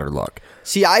get a better look.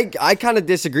 See, I kind of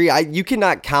disagree. You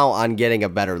cannot count on getting a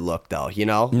better look, though, you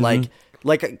know? Mm-hmm.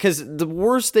 Like, because the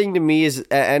worst thing to me is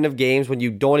at end of games when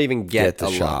you don't even get the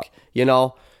shot. Look, you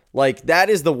know? Like, that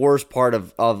is the worst part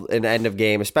of an end of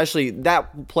game, especially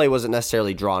that play wasn't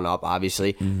necessarily drawn up,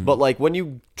 obviously. Mm-hmm. But, like, when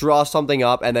you draw something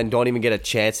up and then don't even get a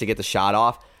chance to get the shot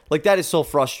off, like, that is so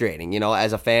frustrating, you know,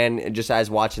 as a fan and just as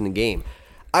watching the game.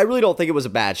 I really don't think it was a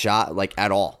bad shot, like, at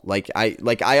all.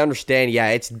 I understand,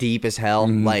 yeah, it's deep as hell.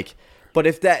 Mm-hmm. But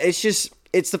if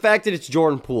it's the fact that it's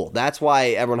Jordan Poole. That's why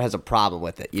everyone has a problem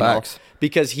with it, you Facts. know?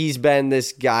 Because he's been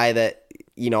this guy that,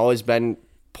 you know, has been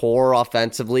poor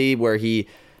offensively, where he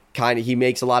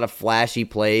makes a lot of flashy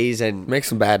plays and makes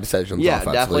some bad decisions. Yeah,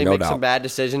 offensively, definitely no makes doubt. some bad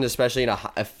decisions, especially in an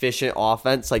efficient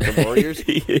offense like the Warriors.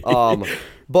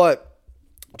 But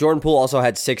Jordan Poole also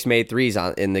had 6 made threes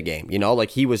in the game. You know,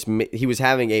 like he was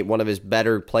having one of his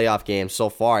better playoff games so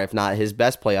far, if not his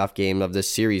best playoff game of this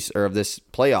series or of this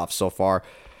playoff so far.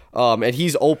 And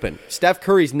he's open. Steph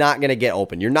Curry's not going to get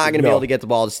open. You're not going to be able to get the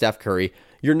ball to Steph Curry.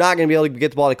 You're not going to be able to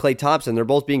get the ball to Klay Thompson. They're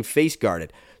both being face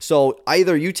guarded. So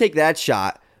either you take that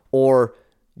shot or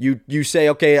you say,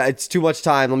 okay, it's too much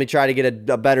time. Let me try to get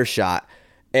a better shot.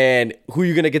 And who are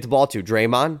you going to get the ball to?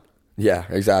 Draymond? Yeah,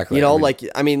 exactly. You know,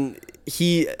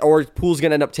 Poole's going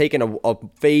to end up taking a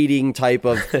fading type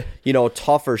of, you know,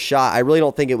 tougher shot. I really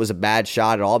don't think it was a bad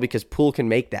shot at all because Poole can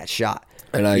make that shot.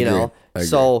 And I agree.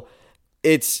 So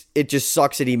it just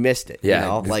sucks that he missed it. Yeah, you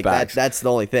know? Like that's the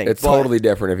only thing. It's totally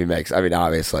different if he makes. I mean,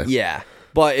 obviously. Yeah,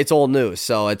 but it's old news,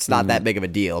 so it's not that big of a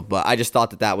deal. But I just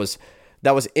thought that was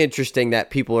interesting that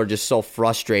people are just so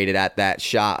frustrated at that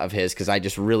shot of his, because I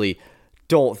just really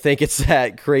don't think it's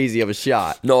that crazy of a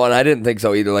shot. No, and I didn't think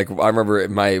so either. Like, I remember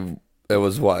it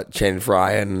was Channing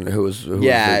Frye and who was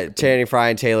Channing Frye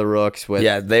and Taylor Rooks with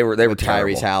they were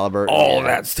Tyrese Halliburton. Oh,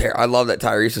 that's terrible. I love that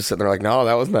Tyrese was sitting there like, no,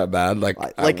 that wasn't that bad.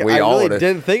 I really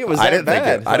didn't think it was that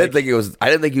bad. I didn't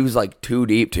think he was like too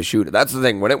deep to shoot it. That's the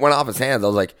thing. When it went off his hands, I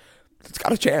was like, it's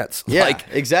got a chance. Yeah,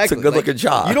 exactly. It's a good looking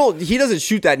shot. He doesn't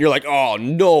shoot that and you're like, oh,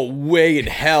 no way in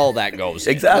hell that goes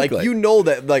in. Exactly. Like, you know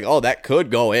that, like, oh, that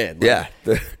could go in. Yeah.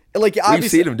 Like, we've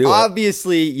seen him do it.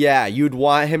 Obviously, yeah, you'd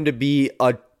want him to be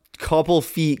a couple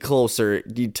feet closer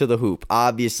to the hoop,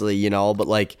 obviously, you know, but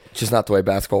like, it's just not the way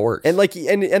basketball works. And like,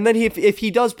 and then if he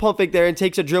does pump fake there and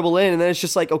takes a dribble in, and then it's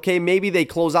just like, okay, maybe they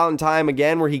close out in time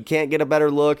again where he can't get a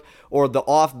better look, or the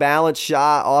off balance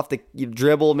shot off the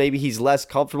dribble, maybe he's less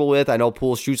comfortable with. I know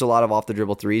Poole shoots a lot of off the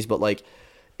dribble threes, but like,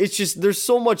 it's just, there's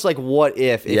so much like what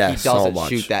if he doesn't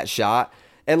shoot that shot.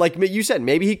 And like you said,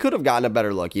 maybe he could have gotten a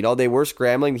better look. You know, they were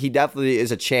scrambling. He definitely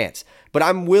is a chance. But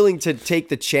I'm willing to take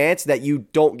the chance that you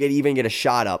don't even get a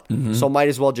shot up. Mm-hmm. So might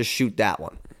as well just shoot that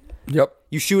one. Yep.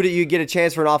 You shoot it, you get a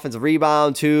chance for an offensive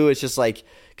rebound too. It's just like,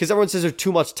 because everyone says there's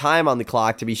too much time on the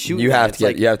clock to be shooting. You have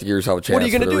to give yourself a chance. What are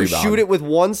you going to do? Rebound. Shoot it with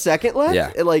 1 second left?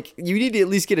 Yeah. Like, you need to at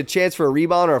least get a chance for a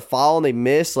rebound or a foul and they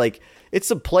miss. Like, it's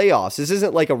the playoffs. This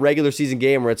isn't like a regular season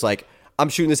game where it's like, I'm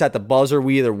shooting this at the buzzer.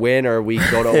 We either win or we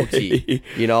go to OT,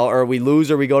 or we lose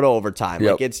or we go to overtime.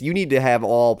 Yep. Like you need to have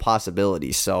all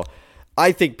possibilities. So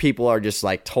I think people are just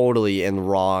like totally in the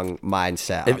wrong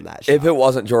mindset on that shot. If it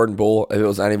wasn't Jordan Poole, if it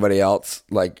was anybody else,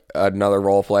 like another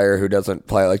role player who doesn't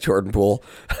play like Jordan Poole,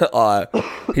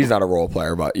 he's not a role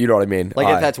player, but you know what I mean? Like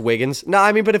if that's Wiggins. No,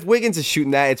 I mean, but if Wiggins is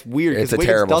shooting that, it's weird because Wiggins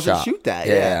terrible doesn't shot. shoot that.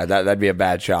 Yeah, that'd be a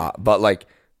bad shot. But like,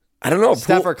 I don't know.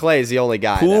 Steph or Clay is the only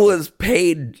guy. Poole is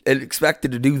paid and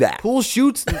expected to do that. Poole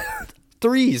shoots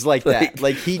threes like that.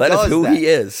 Like he that does is who that. he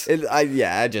is. And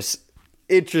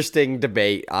interesting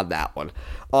debate on that one.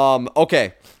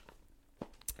 Okay.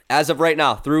 As of right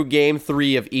now, through game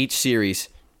 3 of each series,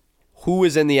 who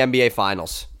is in the NBA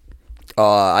Finals?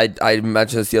 I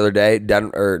mentioned this the other day.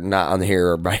 Denver, not on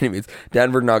here by any means.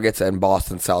 Denver Nuggets and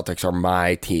Boston Celtics are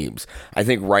my teams. I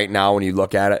think right now, when you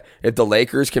look at it, if the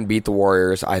Lakers can beat the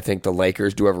Warriors, I think the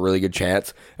Lakers do have a really good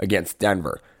chance against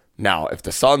Denver. Now, if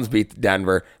the Suns beat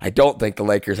Denver, I don't think the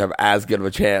Lakers have as good of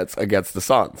a chance against the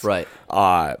Suns. Right.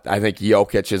 I think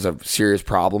Jokic is a serious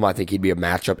problem. I think he'd be a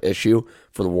matchup issue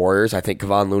for the Warriors. I think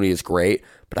Kevon Looney is great,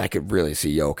 but I could really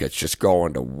see Jokic just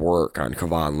going to work on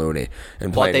Kevon Looney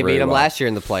and playing. But they really beat him well. last year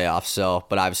in the playoffs,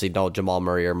 but obviously no Jamal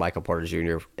Murray or Michael Porter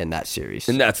Jr. in that series.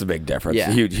 And that's a big difference.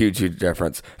 Yeah. Huge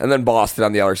difference. And then Boston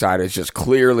on the other side is just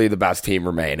clearly the best team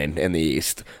remaining in the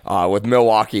East. With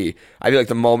Milwaukee, I feel like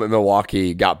the moment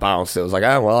Milwaukee got bounced, it was like,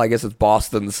 I guess it's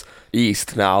Boston's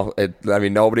East now.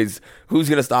 Who's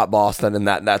going to stop Boston? And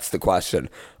that's the question.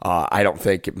 I don't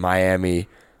think Miami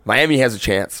has a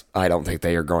chance. I don't think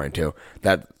they are going to.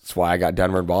 That's why I got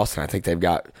Denver and Boston. I think they've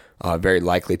got very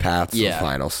likely paths to the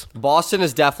finals. Boston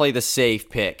is definitely the safe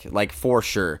pick, like for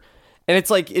sure. And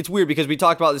it's weird because we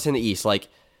talked about this in the East. Like,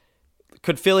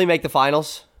 could Philly make the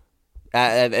finals?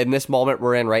 In this moment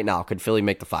we're in right now, could Philly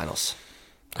make the finals?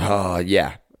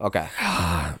 Yeah. Okay.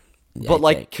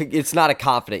 But it's not a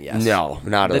confident yes. No,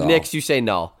 not at all. The Knicks, you say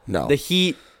no. No. The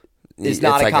Heat is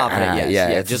not a confident yes. Yeah,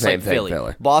 it's just the same like thing,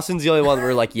 Philly. Boston's the only one where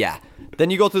we're like, yeah. Then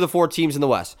you go through the 4 teams in the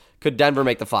West. Could Denver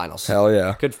make the finals? Hell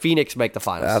yeah. Could Phoenix make the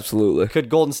finals? Absolutely. Could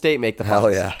Golden State make the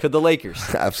finals? Hell yeah. Could the Lakers?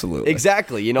 Absolutely.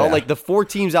 Exactly. Like the 4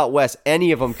 teams out West,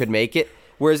 any of them could make it.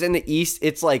 Whereas in the East,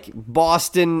 it's like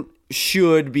Boston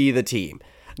should be the team.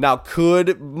 Now,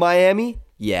 could Miami?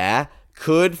 Yeah.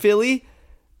 Could Philly?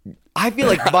 I feel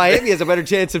like Miami has a better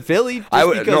chance than Philly.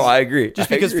 I agree. Just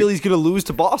because Philly's going to lose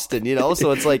to Boston,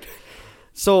 So it's like,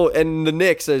 and the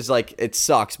Knicks is like, it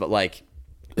sucks, but like,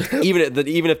 even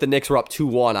if the Knicks were up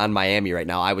 2-1 on Miami right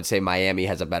now, I would say Miami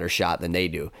has a better shot than they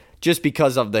do, just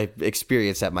because of the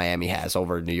experience that Miami has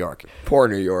over New York. Poor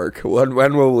New York. When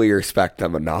will we respect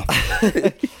them enough?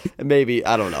 Maybe,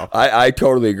 I don't know. I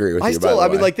totally agree with you. I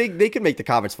mean, like they could make the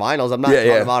conference finals. I'm not calling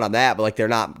them out on that, but like they're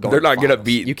not going. They're not going to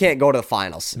beat. You can't go to the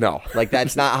finals. No, like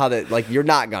that's not how that. Like you're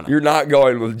not gonna. You're not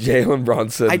going with Jalen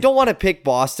Brunson. I don't want to pick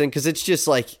Boston because it's just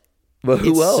like, but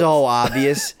who else? So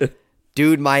obvious.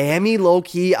 Dude, Miami, low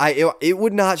key, it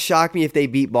would not shock me if they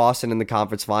beat Boston in the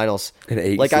conference finals.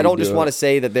 Like, I don't just want to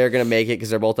say that they're going to make it because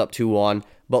they're both up 2-1,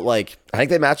 but like, I think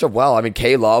they match up well. I mean,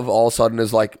 K Love all of a sudden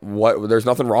is like, what? There's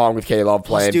nothing wrong with K Love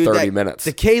playing 30 minutes.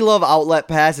 The K Love outlet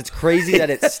pass, it's crazy that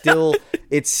it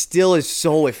still is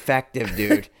so effective,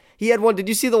 dude. He had one. Did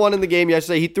you see the one in the game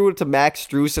yesterday? He threw it to Max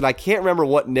Strus, and I can't remember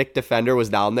what Knick defender was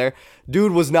down there.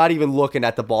 Dude was not even looking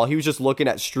at the ball. He was just looking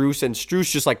at Strus, and Strus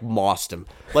just like mossed him.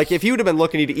 Like if he would have been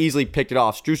looking, he'd easily picked it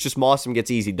off. Strus just mossed him, gets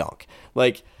easy dunk.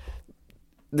 Like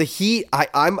the Heat,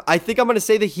 I think I'm going to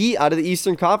say the Heat out of the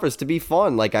Eastern Conference to be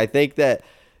fun. Like I think that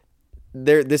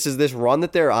this run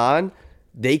that they're on,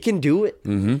 they can do it.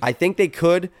 Mm-hmm. I think they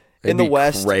could. In the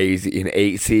West, crazy, an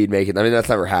 8 seed making. I mean, that's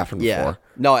never happened before.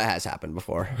 No, it has happened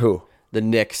before. Who? The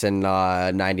Knicks in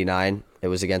 '99. It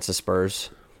was against the Spurs.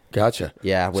 Gotcha.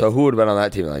 Yeah. So who would have been on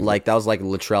that team? Like that was like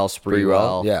Latrell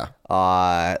Sprewell. Yeah.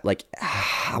 I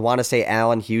want to say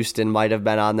Allen Houston might have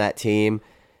been on that team.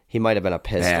 He might have been a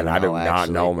Piston. Man, I do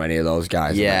not know many of those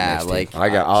guys. Yeah, like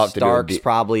Starks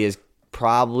probably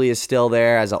is still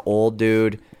there as an old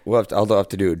dude. I'll have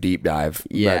to do a deep dive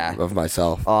of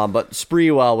myself. But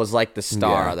Sprewell was like the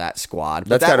star of that squad.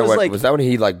 That's kind of what, was that when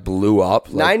he like blew up?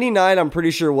 Like, 99, I'm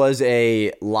pretty sure, was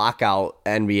a lockout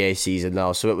NBA season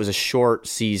though. So it was a short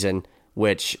season,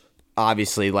 which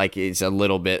obviously like is a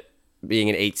little bit, being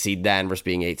an 8 seed then versus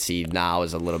being 8 seed now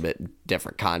is a little bit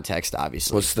different context,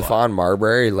 obviously. Was Stephon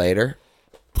Marbury later?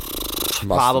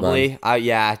 Probably.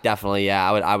 Yeah, definitely.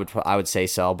 Yeah, I would say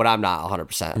so, but I'm not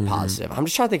 100% positive. I'm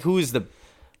just trying to think who are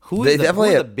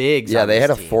the bigs. Yeah, they had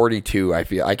a 42. I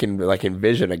feel I can like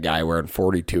envision a guy wearing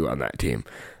 42 on that team.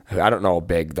 I don't know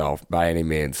big though by any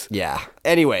means. Yeah.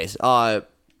 Anyways,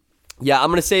 Yeah, I'm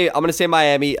gonna say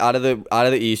Miami out of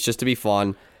the East just to be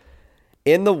fun.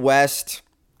 In the West,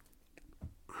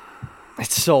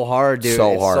 it's so hard, dude.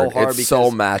 So hard. It's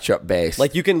so matchup based.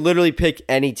 Like, you can literally pick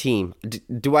any team.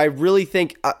 Do I really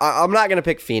think I'm not gonna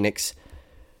pick Phoenix?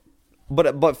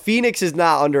 But Phoenix is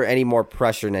not under any more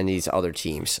pressure than these other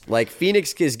teams. Like,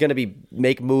 Phoenix is going to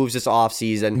make moves this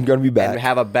offseason. Going to be back. And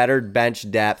have a better bench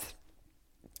depth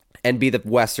and be the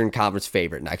Western Conference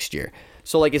favorite next year.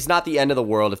 So, like, it's not the end of the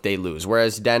world if they lose.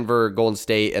 Whereas Denver, Golden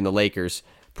State, and the Lakers,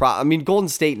 Golden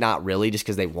State not really just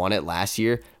because they won it last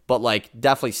year. But, like,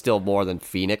 definitely still more than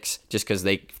Phoenix just because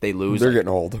if they lose. They're getting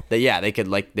old. It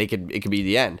could be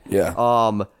the end.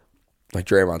 Yeah. Like,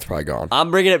 Draymond's probably gone.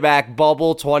 I'm bringing it back.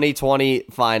 Bubble 2020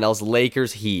 finals.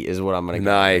 Lakers Heat is what I'm going to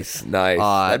go. Nice.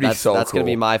 That'd be so cool. That's going to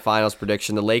be my finals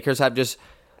prediction. The Lakers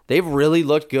they've really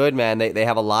looked good, man. They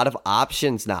have a lot of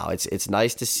options now. It's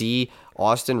nice to see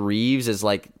Austin Reeves is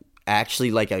actually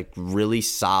a really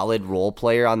solid role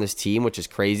player on this team, which is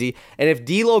crazy. And if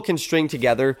D'Lo can string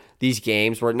together these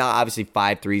games, where not obviously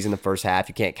 5 threes in the first half,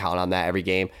 you can't count on that every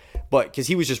game. But because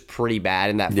he was just pretty bad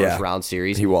in that first round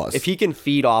series. He was. If he can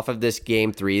feed off of this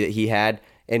game 3 that he had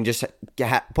and just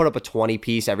put up a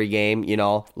 20-piece every game,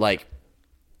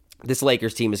 this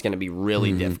Lakers team is going to be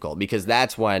really difficult, because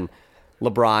that's when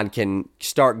LeBron can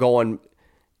start going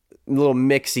a little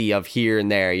mixy of here and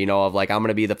there, I'm going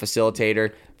to be the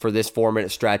facilitator for this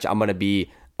 4-minute stretch. I'm going to be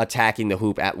attacking the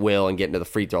hoop at will and getting to the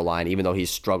free throw line, even though he's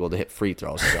struggled to hit free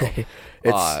throws.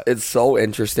 So, it's so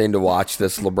interesting to watch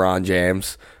this LeBron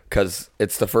James, because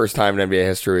it's the first time in NBA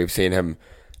history we've seen him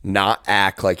not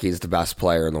act like he's the best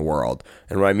player in the world.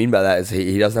 And what I mean by that is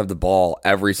he doesn't have the ball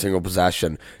every single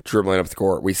possession dribbling up the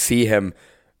court. We see him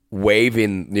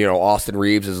waving, Austin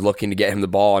Reeves is looking to get him the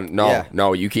ball, and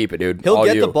no, you keep it, dude. He'll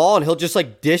get the ball and he'll just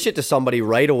dish it to somebody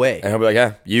right away. And he'll be like,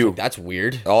 yeah, you. That's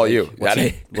weird. All you.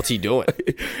 What's he doing?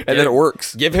 And then it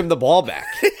works. Give him the ball back.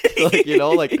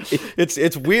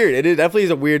 It's weird. It definitely is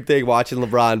a weird thing watching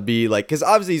LeBron be because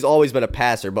obviously he's always been a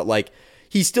passer, but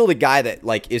he's still the guy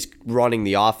that is running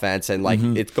the offense, and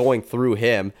it's going through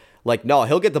him. No,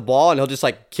 he'll get the ball and he'll just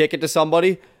kick it to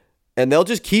somebody, and they'll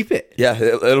just keep it. Yeah,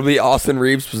 it'll be Austin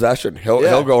Reeves' possession.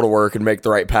 He'll go to work and make the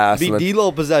right pass. Be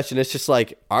D'Lo possession. It's just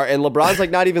and LeBron's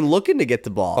not even looking to get the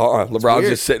ball. LeBron's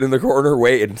just sitting in the corner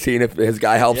waiting, seeing if his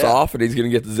guy helps off, and he's going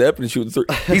to get the zip and shoot the 3.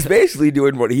 He's basically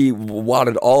doing what he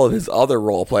wanted all of his other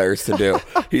role players to do.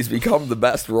 He's become the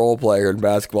best role player in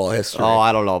basketball history. Oh,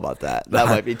 I don't know about that. That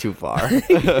might be too far.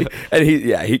 And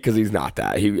because he's not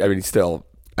that. He's still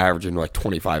averaging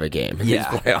 25 a game in these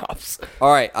playoffs.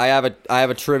 All right, I have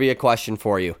a trivia question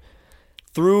for you.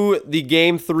 Through the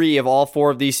game 3 of all 4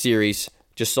 of these series,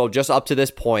 just up to this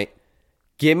point,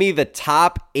 give me the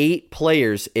top 8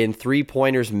 players in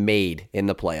 3-pointers made in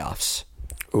the playoffs.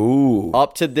 Ooh.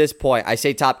 Up to this point, I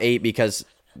say top 8 because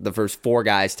the first 4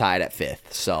 guys tied at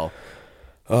 5th. So,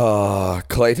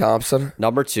 Klay Thompson,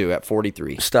 number 2 at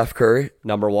 43. Steph Curry,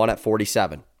 number 1 at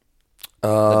 47. The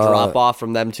drop off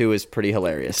from them two is pretty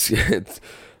hilarious.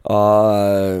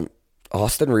 Austin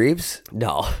Reeves?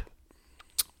 No.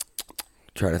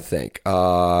 Trying to think.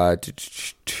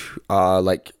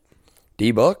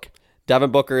 D-Book?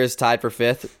 Devin Booker is tied for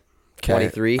 5th.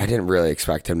 23. I didn't really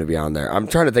expect him to be on there. I'm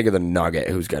trying to think of the nugget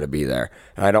who's going to be there.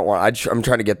 And I don't want. I'm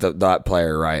trying to get that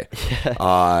player right.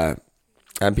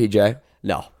 MPJ?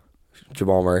 No.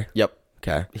 Jamal Murray? Yep.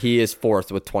 Okay. He is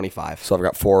 4th with 25. So I've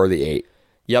got 4 of the 8.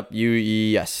 Yep.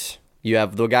 Yes. You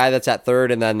have the guy that's at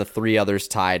 3rd, and then the 3 others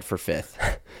tied for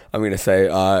 5th. I'm going to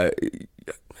say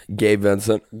Gabe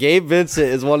Vincent. Gabe Vincent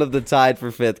is one of the tied for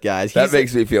 5th guys. That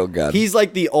makes me feel good. He's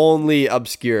the only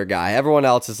obscure guy. Everyone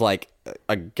else is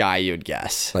a guy you'd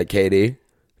guess. Like KD?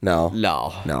 No,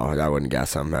 I wouldn't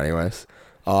guess him anyways.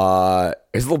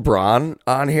 Is LeBron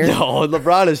on here? No,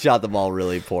 LeBron has shot the ball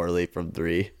really poorly from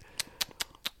 3.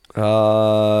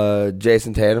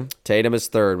 Jason Tatum. Tatum is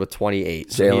 3rd with 28.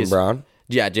 Jaylen Brown.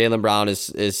 Yeah, Jaylen Brown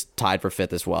is tied for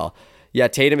 5th as well. Yeah,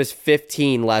 Tatum is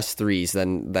 15 less threes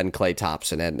than Klay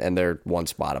Thompson, and they're 1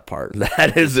 spot apart.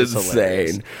 That is insane.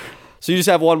 Hilarious. So you just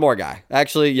have one more guy.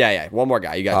 Actually, yeah, one more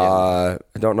guy. You got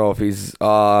I don't know if he's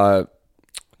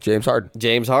James Harden.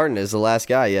 James Harden is the last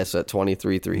guy, yes, at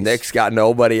 23 threes. Nick's got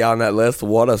nobody on that list.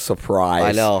 What a surprise.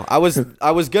 I know. I was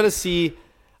going to see...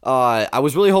 I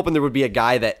was really hoping there would be a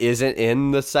guy that isn't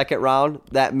in the second round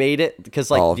that made it, because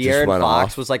De'Aaron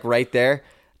Fox was right there,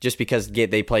 just because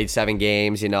they played 7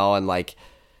 games, and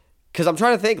because I'm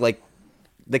trying to think,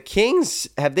 the Kings,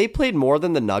 have they played more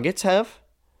than the Nuggets have?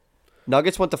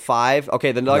 Nuggets went to 5.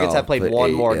 Okay, the Nuggets have played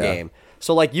 1 more game.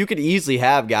 So you could easily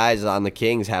have guys on the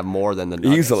Kings have more than the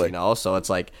Nuggets, so it's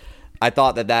I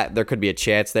thought that there could be a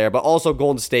chance there, but also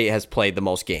Golden State has played the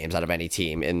most games out of any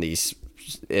team in the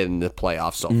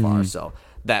playoffs so far, so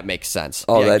that makes sense.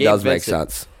 Oh, that does make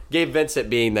sense. Gabe Vincent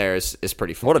being there is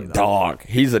pretty funny. What a dog.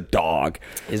 He's a dog.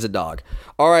 He's a dog.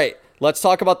 All right, let's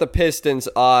talk about the Pistons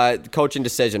coaching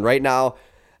decision. Right now,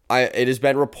 it has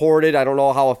been reported, I don't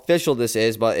know how official this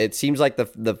is, but it seems like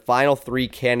the final 3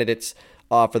 candidates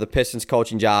for the Pistons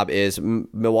coaching job is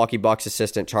Milwaukee Bucks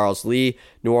assistant Charles Lee,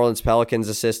 New Orleans Pelicans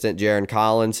assistant Jarron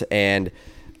Collins, and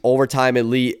overtime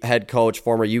elite head coach,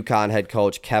 former UConn head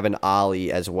coach Kevin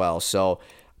Ollie as well. So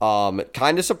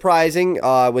kind of surprising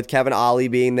with Kevin Ollie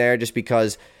being there, just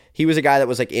because he was a guy that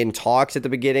was like in talks at the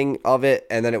beginning of it,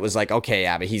 and then it was like, okay,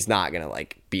 yeah, but he's not going to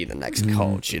like be the next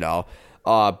coach, you know?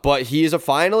 But he is a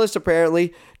finalist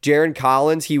apparently. Jarron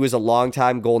Collins, he was a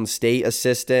longtime Golden State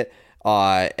assistant.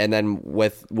 And then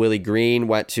with Willie Green,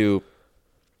 went to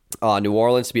New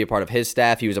Orleans to be a part of his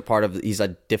staff. He's a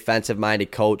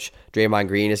defensive-minded coach. Draymond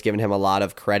Green has given him a lot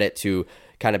of credit to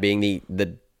kind of being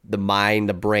the mind,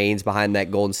 the brains behind that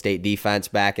Golden State defense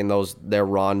back in their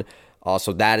run.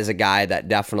 So that is a guy that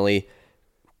definitely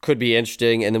could be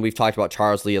interesting. And then we've talked about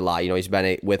Charles Lee a lot. You know, he's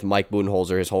been with Mike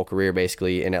Budenholzer his whole career,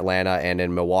 basically in Atlanta and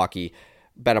in Milwaukee.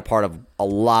 Been a part of a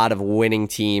lot of winning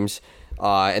teams.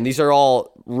 And these are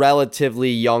all relatively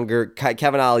younger.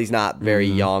 Kevin Ollie's not very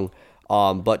young,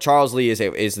 but Charles Lee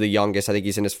is the youngest. I think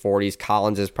he's in his 40s.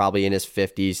 Collins is probably in his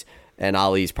 50s, and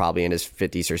Ollie's probably in his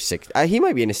 50s or 60s. He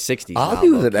might be in his 60s.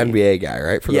 Ollie was an NBA guy,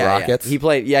 right, for the Rockets?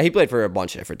 Yeah. He played for a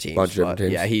bunch of different teams.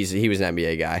 Yeah, he was an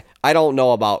NBA guy. I don't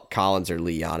know about Collins or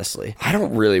Lee, honestly. I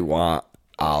don't really want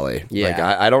Ollie. Yeah. Like,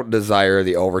 I don't desire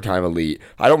the overtime elite.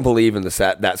 I don't believe in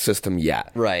that system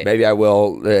yet. Right. Maybe I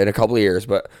will in a couple of years,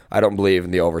 but I don't believe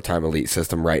in the overtime elite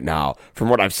system right now. From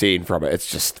what I've seen from it, it's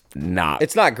just not.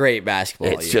 It's not great basketball.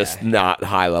 It's just not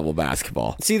high-level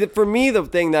basketball. See, for me, the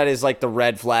thing that is like the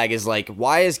red flag is like,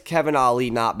 why has Kevin Ollie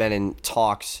not been in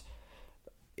talks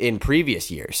in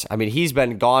previous years? I mean, he's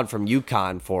been gone from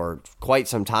UConn for quite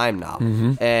some time now.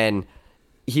 And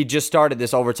he just started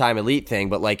this overtime elite thing,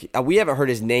 but like we haven't heard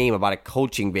his name about a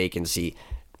coaching vacancy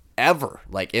ever,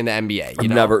 like in the NBA. I've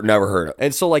never heard it.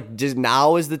 And so like just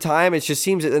now is the time. It just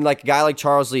seems, and like a guy like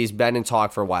Charles Lee's been in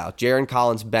talk for a while. Jarron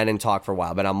Collins been in talk for a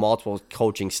while, been on multiple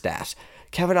coaching staffs.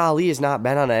 Kevin Ollie has not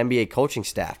been on an NBA coaching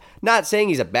staff. Not saying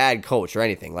he's a bad coach or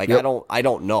anything. Like I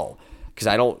don't know because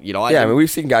I don't, you know. I mean,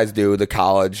 we've seen guys do the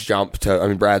college jump to. I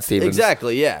mean, Brad Stevens.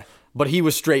 Exactly. Yeah. But he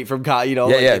was straight from college, you know.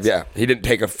 Yeah. He didn't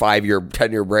take a 5-year,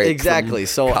 10-year break. Exactly.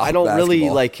 So I don't really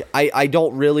I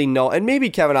don't really know, and maybe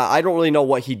Kevin, I don't really know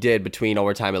what he did between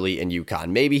overtime elite and UConn.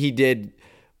 Maybe he did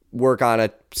work on a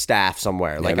staff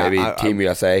somewhere, like maybe Team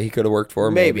USA. He could have worked for.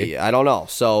 Maybe I don't know.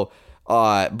 So,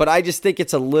 but I just think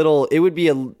it's a little. It would be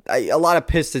a lot of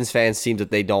Pistons fans seem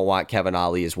that they don't want Kevin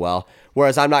Ollie as well.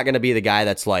 Whereas I'm not going to be the guy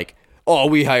that's like, oh,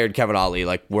 we hired Kevin Ollie,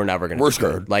 like we're never going to. We're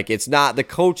screwed. Like it's not. The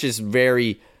coach is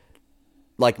very.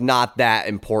 Like not that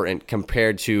important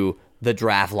compared to the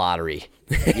draft lottery,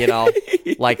 you know,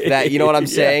 like that. You know what I'm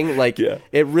saying? Like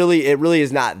it really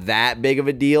is not that big of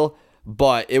a deal.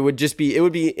 But it would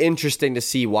be interesting to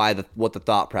see what the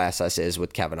thought process is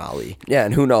with Kevin Ollie. Yeah,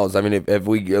 and who knows? I mean, if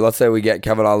we let's say we get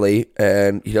Kevin Ollie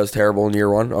and he does terrible in year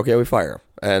 1, okay, we fire him.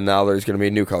 And now there's going to be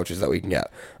new coaches that we can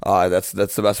get. That's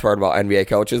the best part about NBA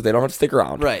coaches. They don't have to stick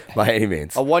around, right? By any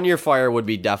means. A 1-year fire would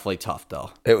be definitely tough,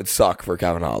 though. It would suck for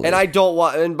Kevin Ollie. And I don't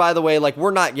want. And by the way, like we're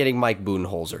not getting Mike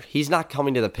Budenholzer. He's not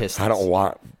coming to the Pistons. I don't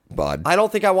want Bud. I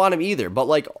don't think I want him either. But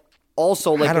like,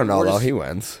 also like I don't know though. He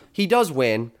wins. He does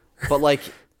win, but like.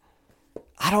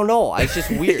 I don't know. It's just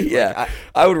weird. Yeah. Like,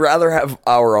 I would rather have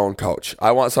our own coach.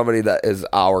 I want somebody that is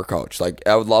our coach. Like,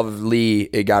 I would love if Lee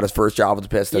got his first job with the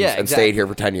Pistons and stayed here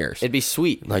for 10 years. It'd be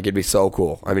sweet. Like, it'd be so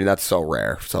cool. I mean, that's so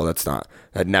rare. So that's not.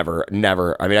 I'd never.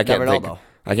 I mean, I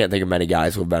can't think of many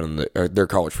guys who've been their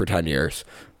coach for 10 years.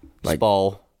 Like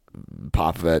Spo,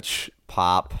 Popovich,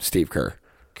 Steve Kerr.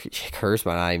 Kerr's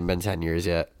not even been 10 years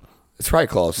yet. It's probably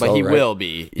close, but though, he right? will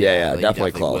be. Yeah,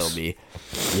 definitely close. Will be.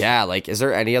 Yeah, like, is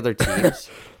there any other teams?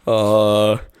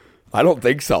 I don't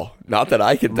think so. Not that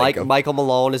I can think of. Michael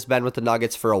Malone has been with the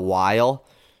Nuggets for a while,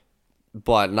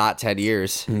 but not 10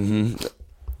 years. Mm-hmm.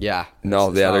 Yeah. No,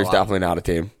 there's definitely not a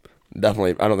team.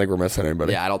 Definitely, I don't think we're missing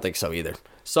anybody. Yeah, I don't think so either.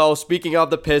 So, speaking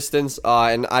of the Pistons,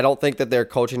 and I don't think that their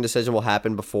coaching decision will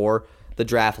happen before the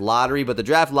draft lottery, but the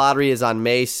draft lottery is on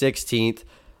May 16th,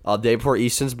 day before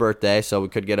Easton's birthday, so we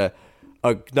could get a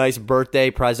nice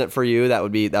birthday present for you. That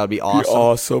would be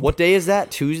awesome. What day is that?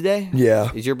 Tuesday?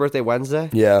 Yeah. Is your birthday Wednesday?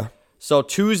 Yeah. So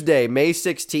Tuesday, May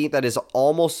 16th, that is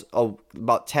almost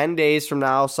about 10 days from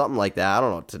now, something like that. I don't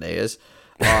know what today is.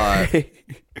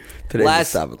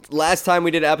 Today's the 7th. Last time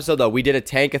we did an episode, though, we did a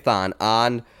tankathon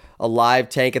on a live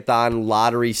tankathon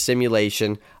lottery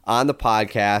simulation on the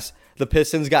podcast. The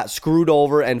Pistons got screwed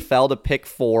over and fell to pick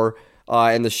 4,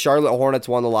 and the Charlotte Hornets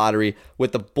won the lottery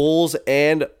with the Bulls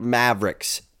and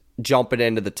Mavericks jumping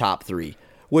into the top 3,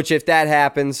 which if that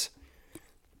happens,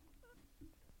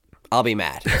 I'll be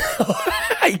mad.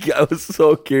 I was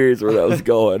so curious where that was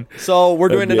going. So we're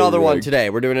doing another one today.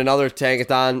 We're doing another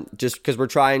tankathon just because we're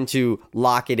trying to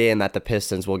lock it in that the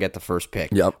Pistons will get the first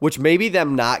pick. Yep. Which maybe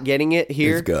them not getting it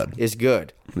here is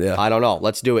good. Yeah. I don't know.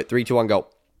 Let's do it. 3, 2, 1, go.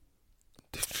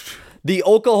 The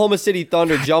Oklahoma City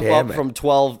Thunder jump up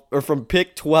from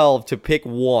pick 12 to pick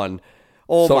 1.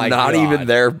 Oh so my god. So not even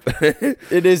their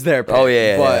It is their pick. Oh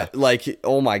yeah. But like,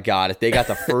 oh my god, if they got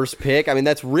the first pick, I mean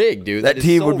that's rigged, dude. That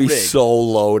team would be so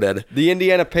loaded. The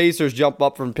Indiana Pacers jump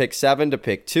up from pick 7 to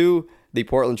pick 2. The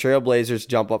Portland Trail Blazers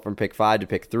jump up from pick 5 to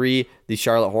pick 3. The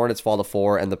Charlotte Hornets fall to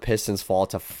 4, and the Pistons fall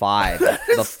to 5.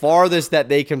 The farthest that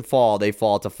they can fall, they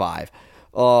fall to 5.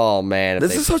 Oh man,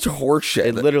 this is such a horseshit.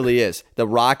 It literally is. The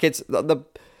Rockets,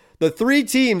 the 3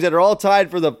 teams that are all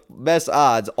tied for the best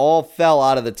odds all fell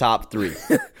out of the top 3.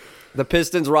 The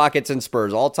Pistons, Rockets, and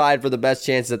Spurs all tied for the best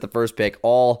chances at the first pick,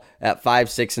 all at 5,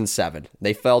 6, and 7.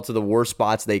 They fell to the worst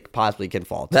spots they possibly can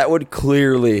fall to. That would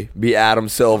clearly be Adam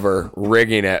Silver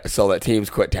rigging it so that teams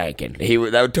quit tanking.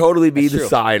 That would totally be the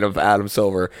sign of Adam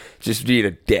Silver just being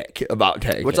a dick about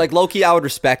tanking. Which, like, low-key, I would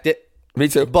respect it. Me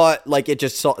too. But, like, it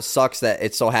just sucks that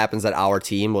it so happens that our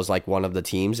team was, like, one of the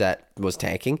teams that was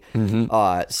tanking.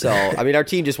 Mm-hmm. So, I mean, our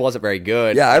team just wasn't very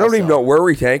good. Yeah, I don't even know. Were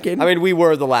we tanking? I mean, we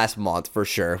were the last month, for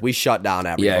sure. We shut down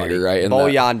everybody. Yeah, you're right.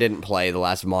 Bojan didn't play the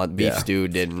last month. Beef Stew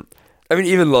didn't. I mean,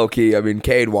 even low-key, I mean,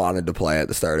 Cade wanted to play at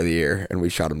the start of the year, and we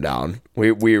shut him down.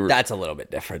 We were... That's a little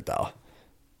bit different, though.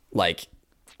 Like...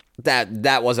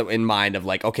 That wasn't in mind of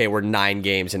like, okay, we're 9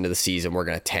 games into the season, we're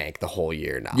gonna tank the whole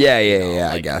year now. Yeah,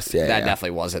 like, I guess. Yeah, that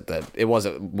definitely wasn't it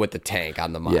wasn't with the tank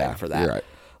on the mind for that. You're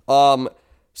right.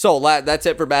 So that's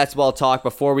it for basketball talk.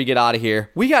 Before we get out of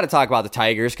here, we got to talk about the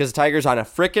Tigers because the Tigers are on a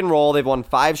freaking roll. They've won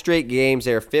 5 straight games.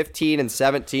 They're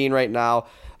 15-17 right now.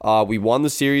 We won the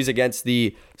series against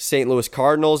the St. Louis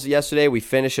Cardinals yesterday. We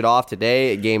finish it off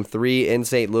today at Game 3 in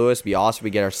St. Louis. It'd be awesome. We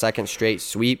get our second straight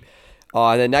sweep.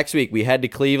 And then next week, we head to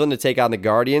Cleveland to take on the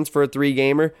Guardians for a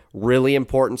 3-gamer. Really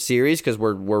important series because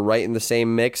we're right in the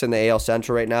same mix in the AL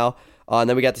Central right now. And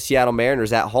then we got the Seattle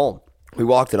Mariners at home. We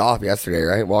walked it off yesterday,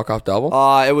 right? Walk-off double?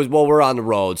 We're on the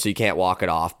road, so you can't walk it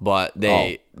off. But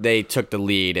they took the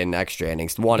lead in extra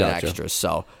innings, won in extras.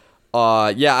 So,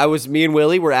 me and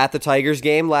Willie were at the Tigers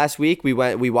game last week. We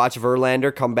watched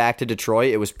Verlander come back to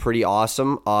Detroit. It was pretty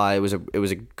awesome. It was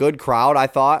a good crowd, I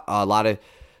thought. A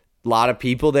lot of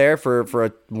people there for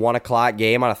a 1:00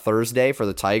 game on a Thursday for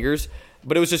the Tigers.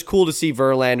 But it was just cool to see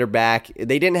Verlander back.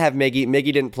 They didn't have Miggy.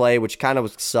 Miggy didn't play, which kind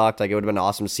of sucked. Like, it would have been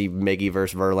awesome to see Miggy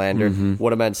versus Verlander. Mm-hmm.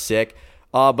 Would have been sick.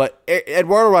 But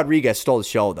Eduardo Rodriguez stole the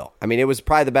show, though. I mean, it was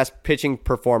probably the best pitching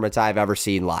performance I've ever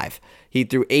seen live. He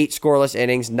threw 8 scoreless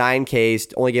innings, 9 Ks,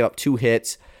 only gave up 2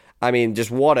 hits. I mean, just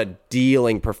what a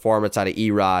dealing performance out of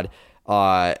Erod.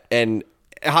 And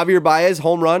Javier Baez,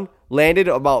 home run, landed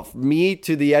about me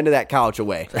to the end of that couch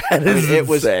away. It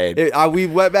was insane. We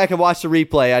went back and watched the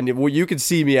replay, and you could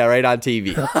see me right on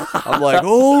TV. I'm like,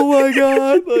 oh my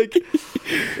god! Like,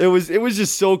 it was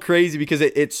just so crazy because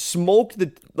it smoked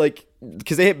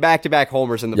because they hit back-to-back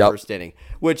homers in the first inning,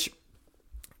 which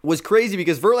was crazy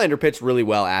because Verlander pitched really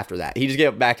well after that. He just gave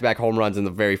up back-to-back home runs in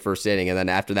the very first inning, and then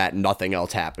after that, nothing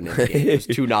else happened in the game. It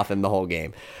was 2-0 the whole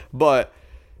game, but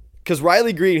because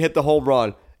Riley Green hit the home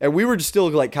run. And we were just still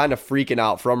like kind of freaking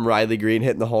out from Riley Green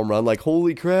hitting the home run. Like,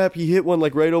 holy crap, he hit one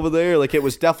like right over there. Like, it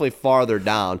was definitely farther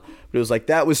down. But it was like,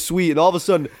 that was sweet. And all of a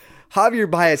sudden, Javier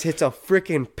Baez hits a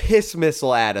freaking piss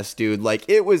missile at us, dude. Like,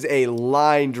 it was a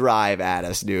line drive at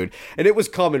us, dude. And it was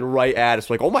coming right at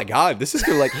us. Like, oh my God, this is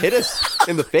going to like hit us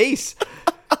in the face.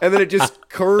 And then it just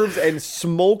curves and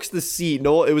smokes the seat.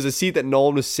 No, it was a seat that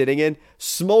Nolan was sitting in.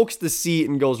 Smokes the seat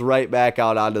and goes right back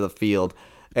out onto the field.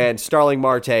 And Starling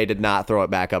Marte did not throw it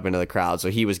back up into the crowd, so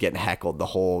he was getting heckled the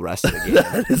whole rest of the game.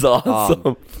 That is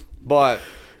awesome. But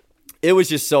it was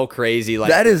just so crazy. Like,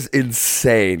 that is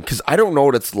insane, because I don't know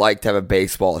what it's like to have a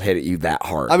baseball hit at you that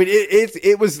hard. I mean,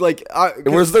 it was like...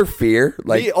 was there fear?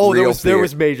 Like, there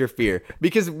was major fear.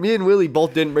 Because me and Willie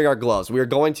both didn't bring our gloves. We were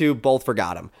going to, both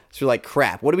forgot them. So we're like,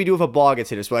 crap, what do we do if a ball gets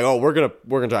hit us? We're like, we're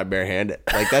gonna try barehanded.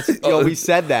 Like, that's... we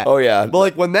said that. Oh, yeah. But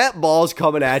like, when that ball's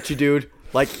coming at you, dude...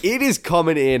 Like, it is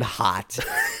coming in hot.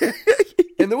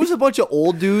 And there was a bunch of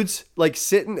old dudes, like,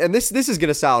 sitting, and this is going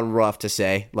to sound rough to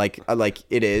say, like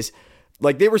it is.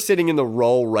 Like, they were sitting in the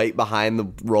row right behind the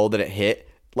row that it hit,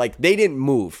 Like, they didn't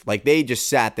move. Like, they just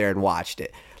sat there and watched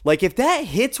it. Like, if that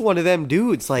hits one of them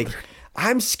dudes, like,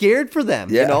 I'm scared for them,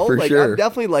 yeah, you know? For like, sure. I'm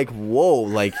definitely like, whoa,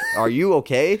 like, are you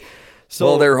okay? So,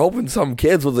 well, they're hoping some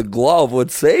kids with a glove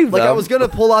would save them. Like, I was going to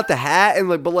pull out the hat, and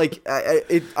like, but like,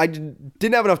 I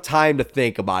didn't have enough time to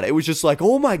think about it. It was just like,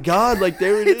 oh my God, like,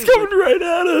 there it is. It's coming right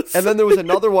at us. And then there was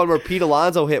another one where Pete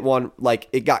Alonso hit one, like,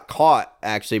 it got caught,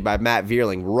 actually, by Matt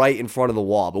Vierling right in front of the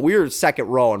wall. But we were second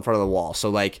row in front of the wall, so,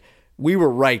 like, we were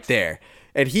right there.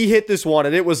 And he hit this one,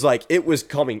 and it was like, it was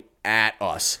coming at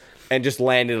us and just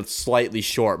landed slightly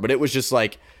short. But it was just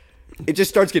like, it just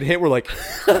starts getting hit. We're like,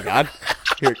 oh my God,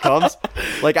 here it comes.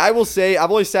 Like, I will say,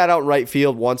 I've only sat out in right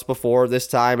field once before this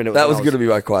time. And that was going to be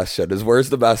my question, is where's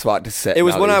the best spot to sit? It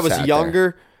was when I was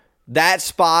younger. That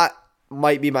spot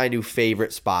might be my new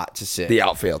favorite spot to sit. The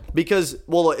outfield. Because,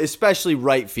 well, especially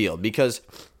right field. Because,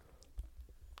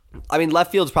 I mean,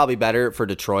 left field's probably better for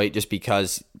Detroit just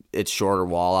because it's shorter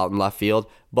wall out in left field.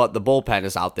 But the bullpen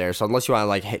is out there. So unless you want to,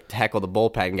 like, heckle the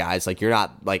bullpen guys, like, you're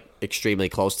not, like, extremely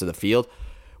close to the field.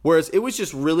 Whereas it was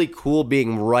just really cool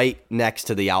being right next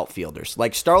to the outfielders.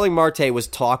 Like, Starling Marte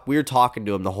we were talking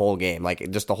to him the whole game.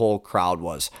 Like, just the whole crowd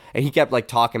was. And he kept, like,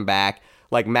 talking back.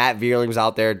 Like, Matt Vierling was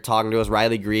out there talking to us.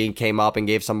 Riley Green came up and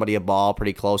gave somebody a ball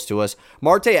pretty close to us.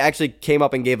 Marte actually came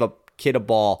up and gave a kid a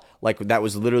ball, like, that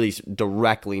was literally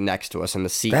directly next to us in the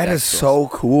seat. That is so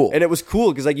cool. And it was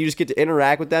cool because, like, you just get to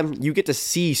interact with them. You get to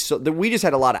see. We just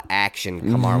had a lot of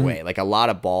action come our way. Like, a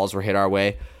lot of balls were hit our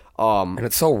way. And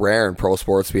it's so rare in pro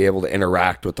sports to be able to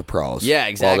interact with the pros. Yeah,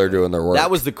 exactly. While they're doing their work.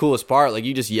 That was the coolest part. Like,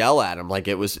 you just yell at them. Like,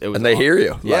 it was. And they hear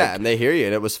you. Yeah, and they hear you.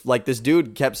 And it was like this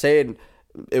dude kept saying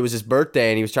it was his birthday,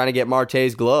 and he was trying to get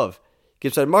Marte's glove. He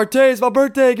kept saying, Marte, it's my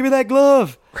birthday. Give me that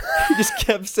glove. He just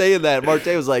kept saying that. Marte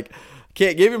was like,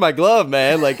 can't give you my glove,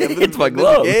 man. Like, it's my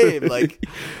glove. Game. Like,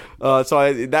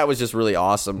 that was just really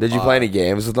awesome. Did you play any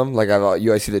games with them? Like,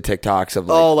 I see the TikToks of,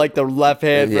 like the left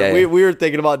hand. Yeah. We were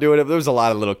thinking about doing it, but there was a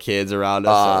lot of little kids around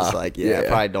us. So I was like, I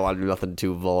probably don't want to do nothing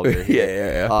too vulgar.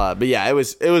 Yeah. But yeah, it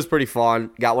was pretty fun.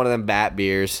 Got one of them bat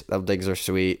beers. Those things are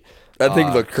sweet. That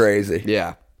thing looked crazy.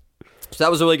 Yeah. So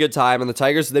that was a really good time. And the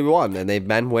Tigers, they won. And they've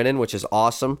been winning, which is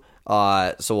awesome.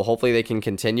 So hopefully they can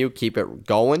continue, keep it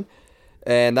going.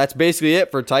 And that's basically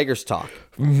it for Tigers talk.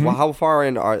 Mm-hmm. Well, how far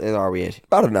in are we?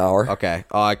 About an hour. Okay.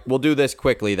 We'll do this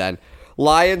quickly then.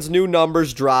 Lions' new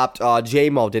numbers dropped.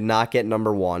 J-Mo did not get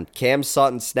number 1. Cam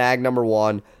Sutton snagged number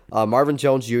 1. Marvin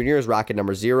Jones Jr. is rocking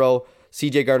number 0.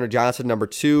 C.J. Gardner-Johnson number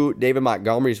 2. David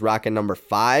Montgomery is rocking number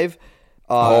 5.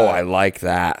 I like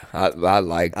that. I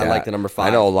like that. I like the number 5. I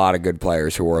know a lot of good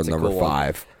players who were number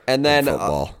 5. And then,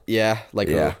 football.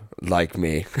 Like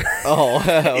me.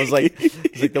 I was like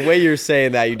the way you're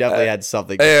saying that, you definitely had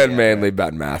something. And mainly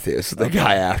Ben Matthews, the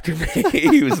guy after me.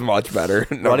 He was much better.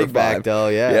 Running back, though,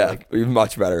 yeah. He was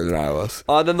much better than I was.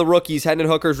 Then the rookies, Hendon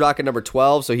Hooker's rocking number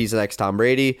 12, so he's the next Tom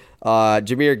Brady.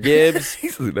 Jameer Gibbs.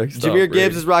 He's the next Tom Brady.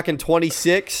 Gibbs is rocking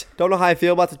 26. Don't know how I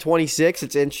feel about the 26.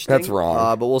 It's interesting. That's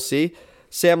wrong. But we'll see.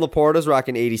 Sam Laporta's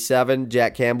rocking 87,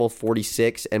 Jack Campbell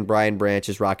 46, and Brian Branch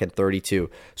is rocking 32.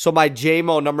 So my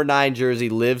J-Mo number 9 jersey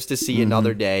lives to see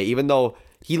another day, even though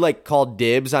he called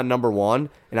dibs on number 1,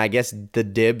 and I guess the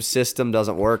dibs system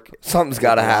doesn't work. Something's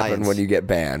got to happen when you get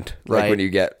banned. Like when you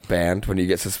get banned, when you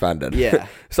get suspended. Yeah.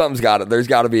 There's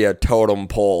got to be a totem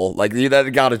pole. Like, that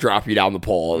got to drop you down the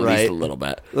pole at least a little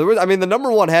bit. The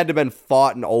number 1 had to have been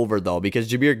fought and over, though,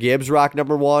 because Jameer Gibbs rocked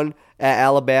number 1 at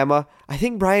Alabama. I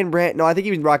think I think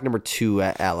he was rocked number 2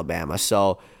 at Alabama.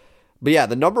 So, but yeah,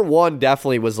 the number 1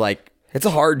 definitely was it's a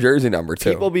hard jersey number,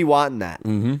 too. People be wanting that.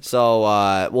 Mm-hmm.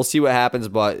 So we'll see what happens,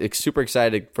 but super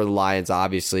excited for the Lions,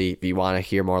 obviously. If you want to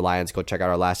hear more Lions, go check out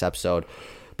our last episode.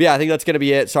 But yeah, I think that's going to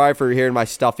be it. Sorry for hearing my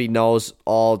stuffy nose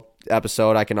all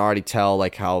episode. I can already tell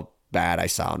how bad I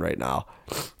sound right now.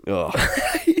 Ugh.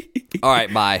 All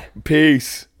right, bye.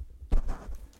 Peace.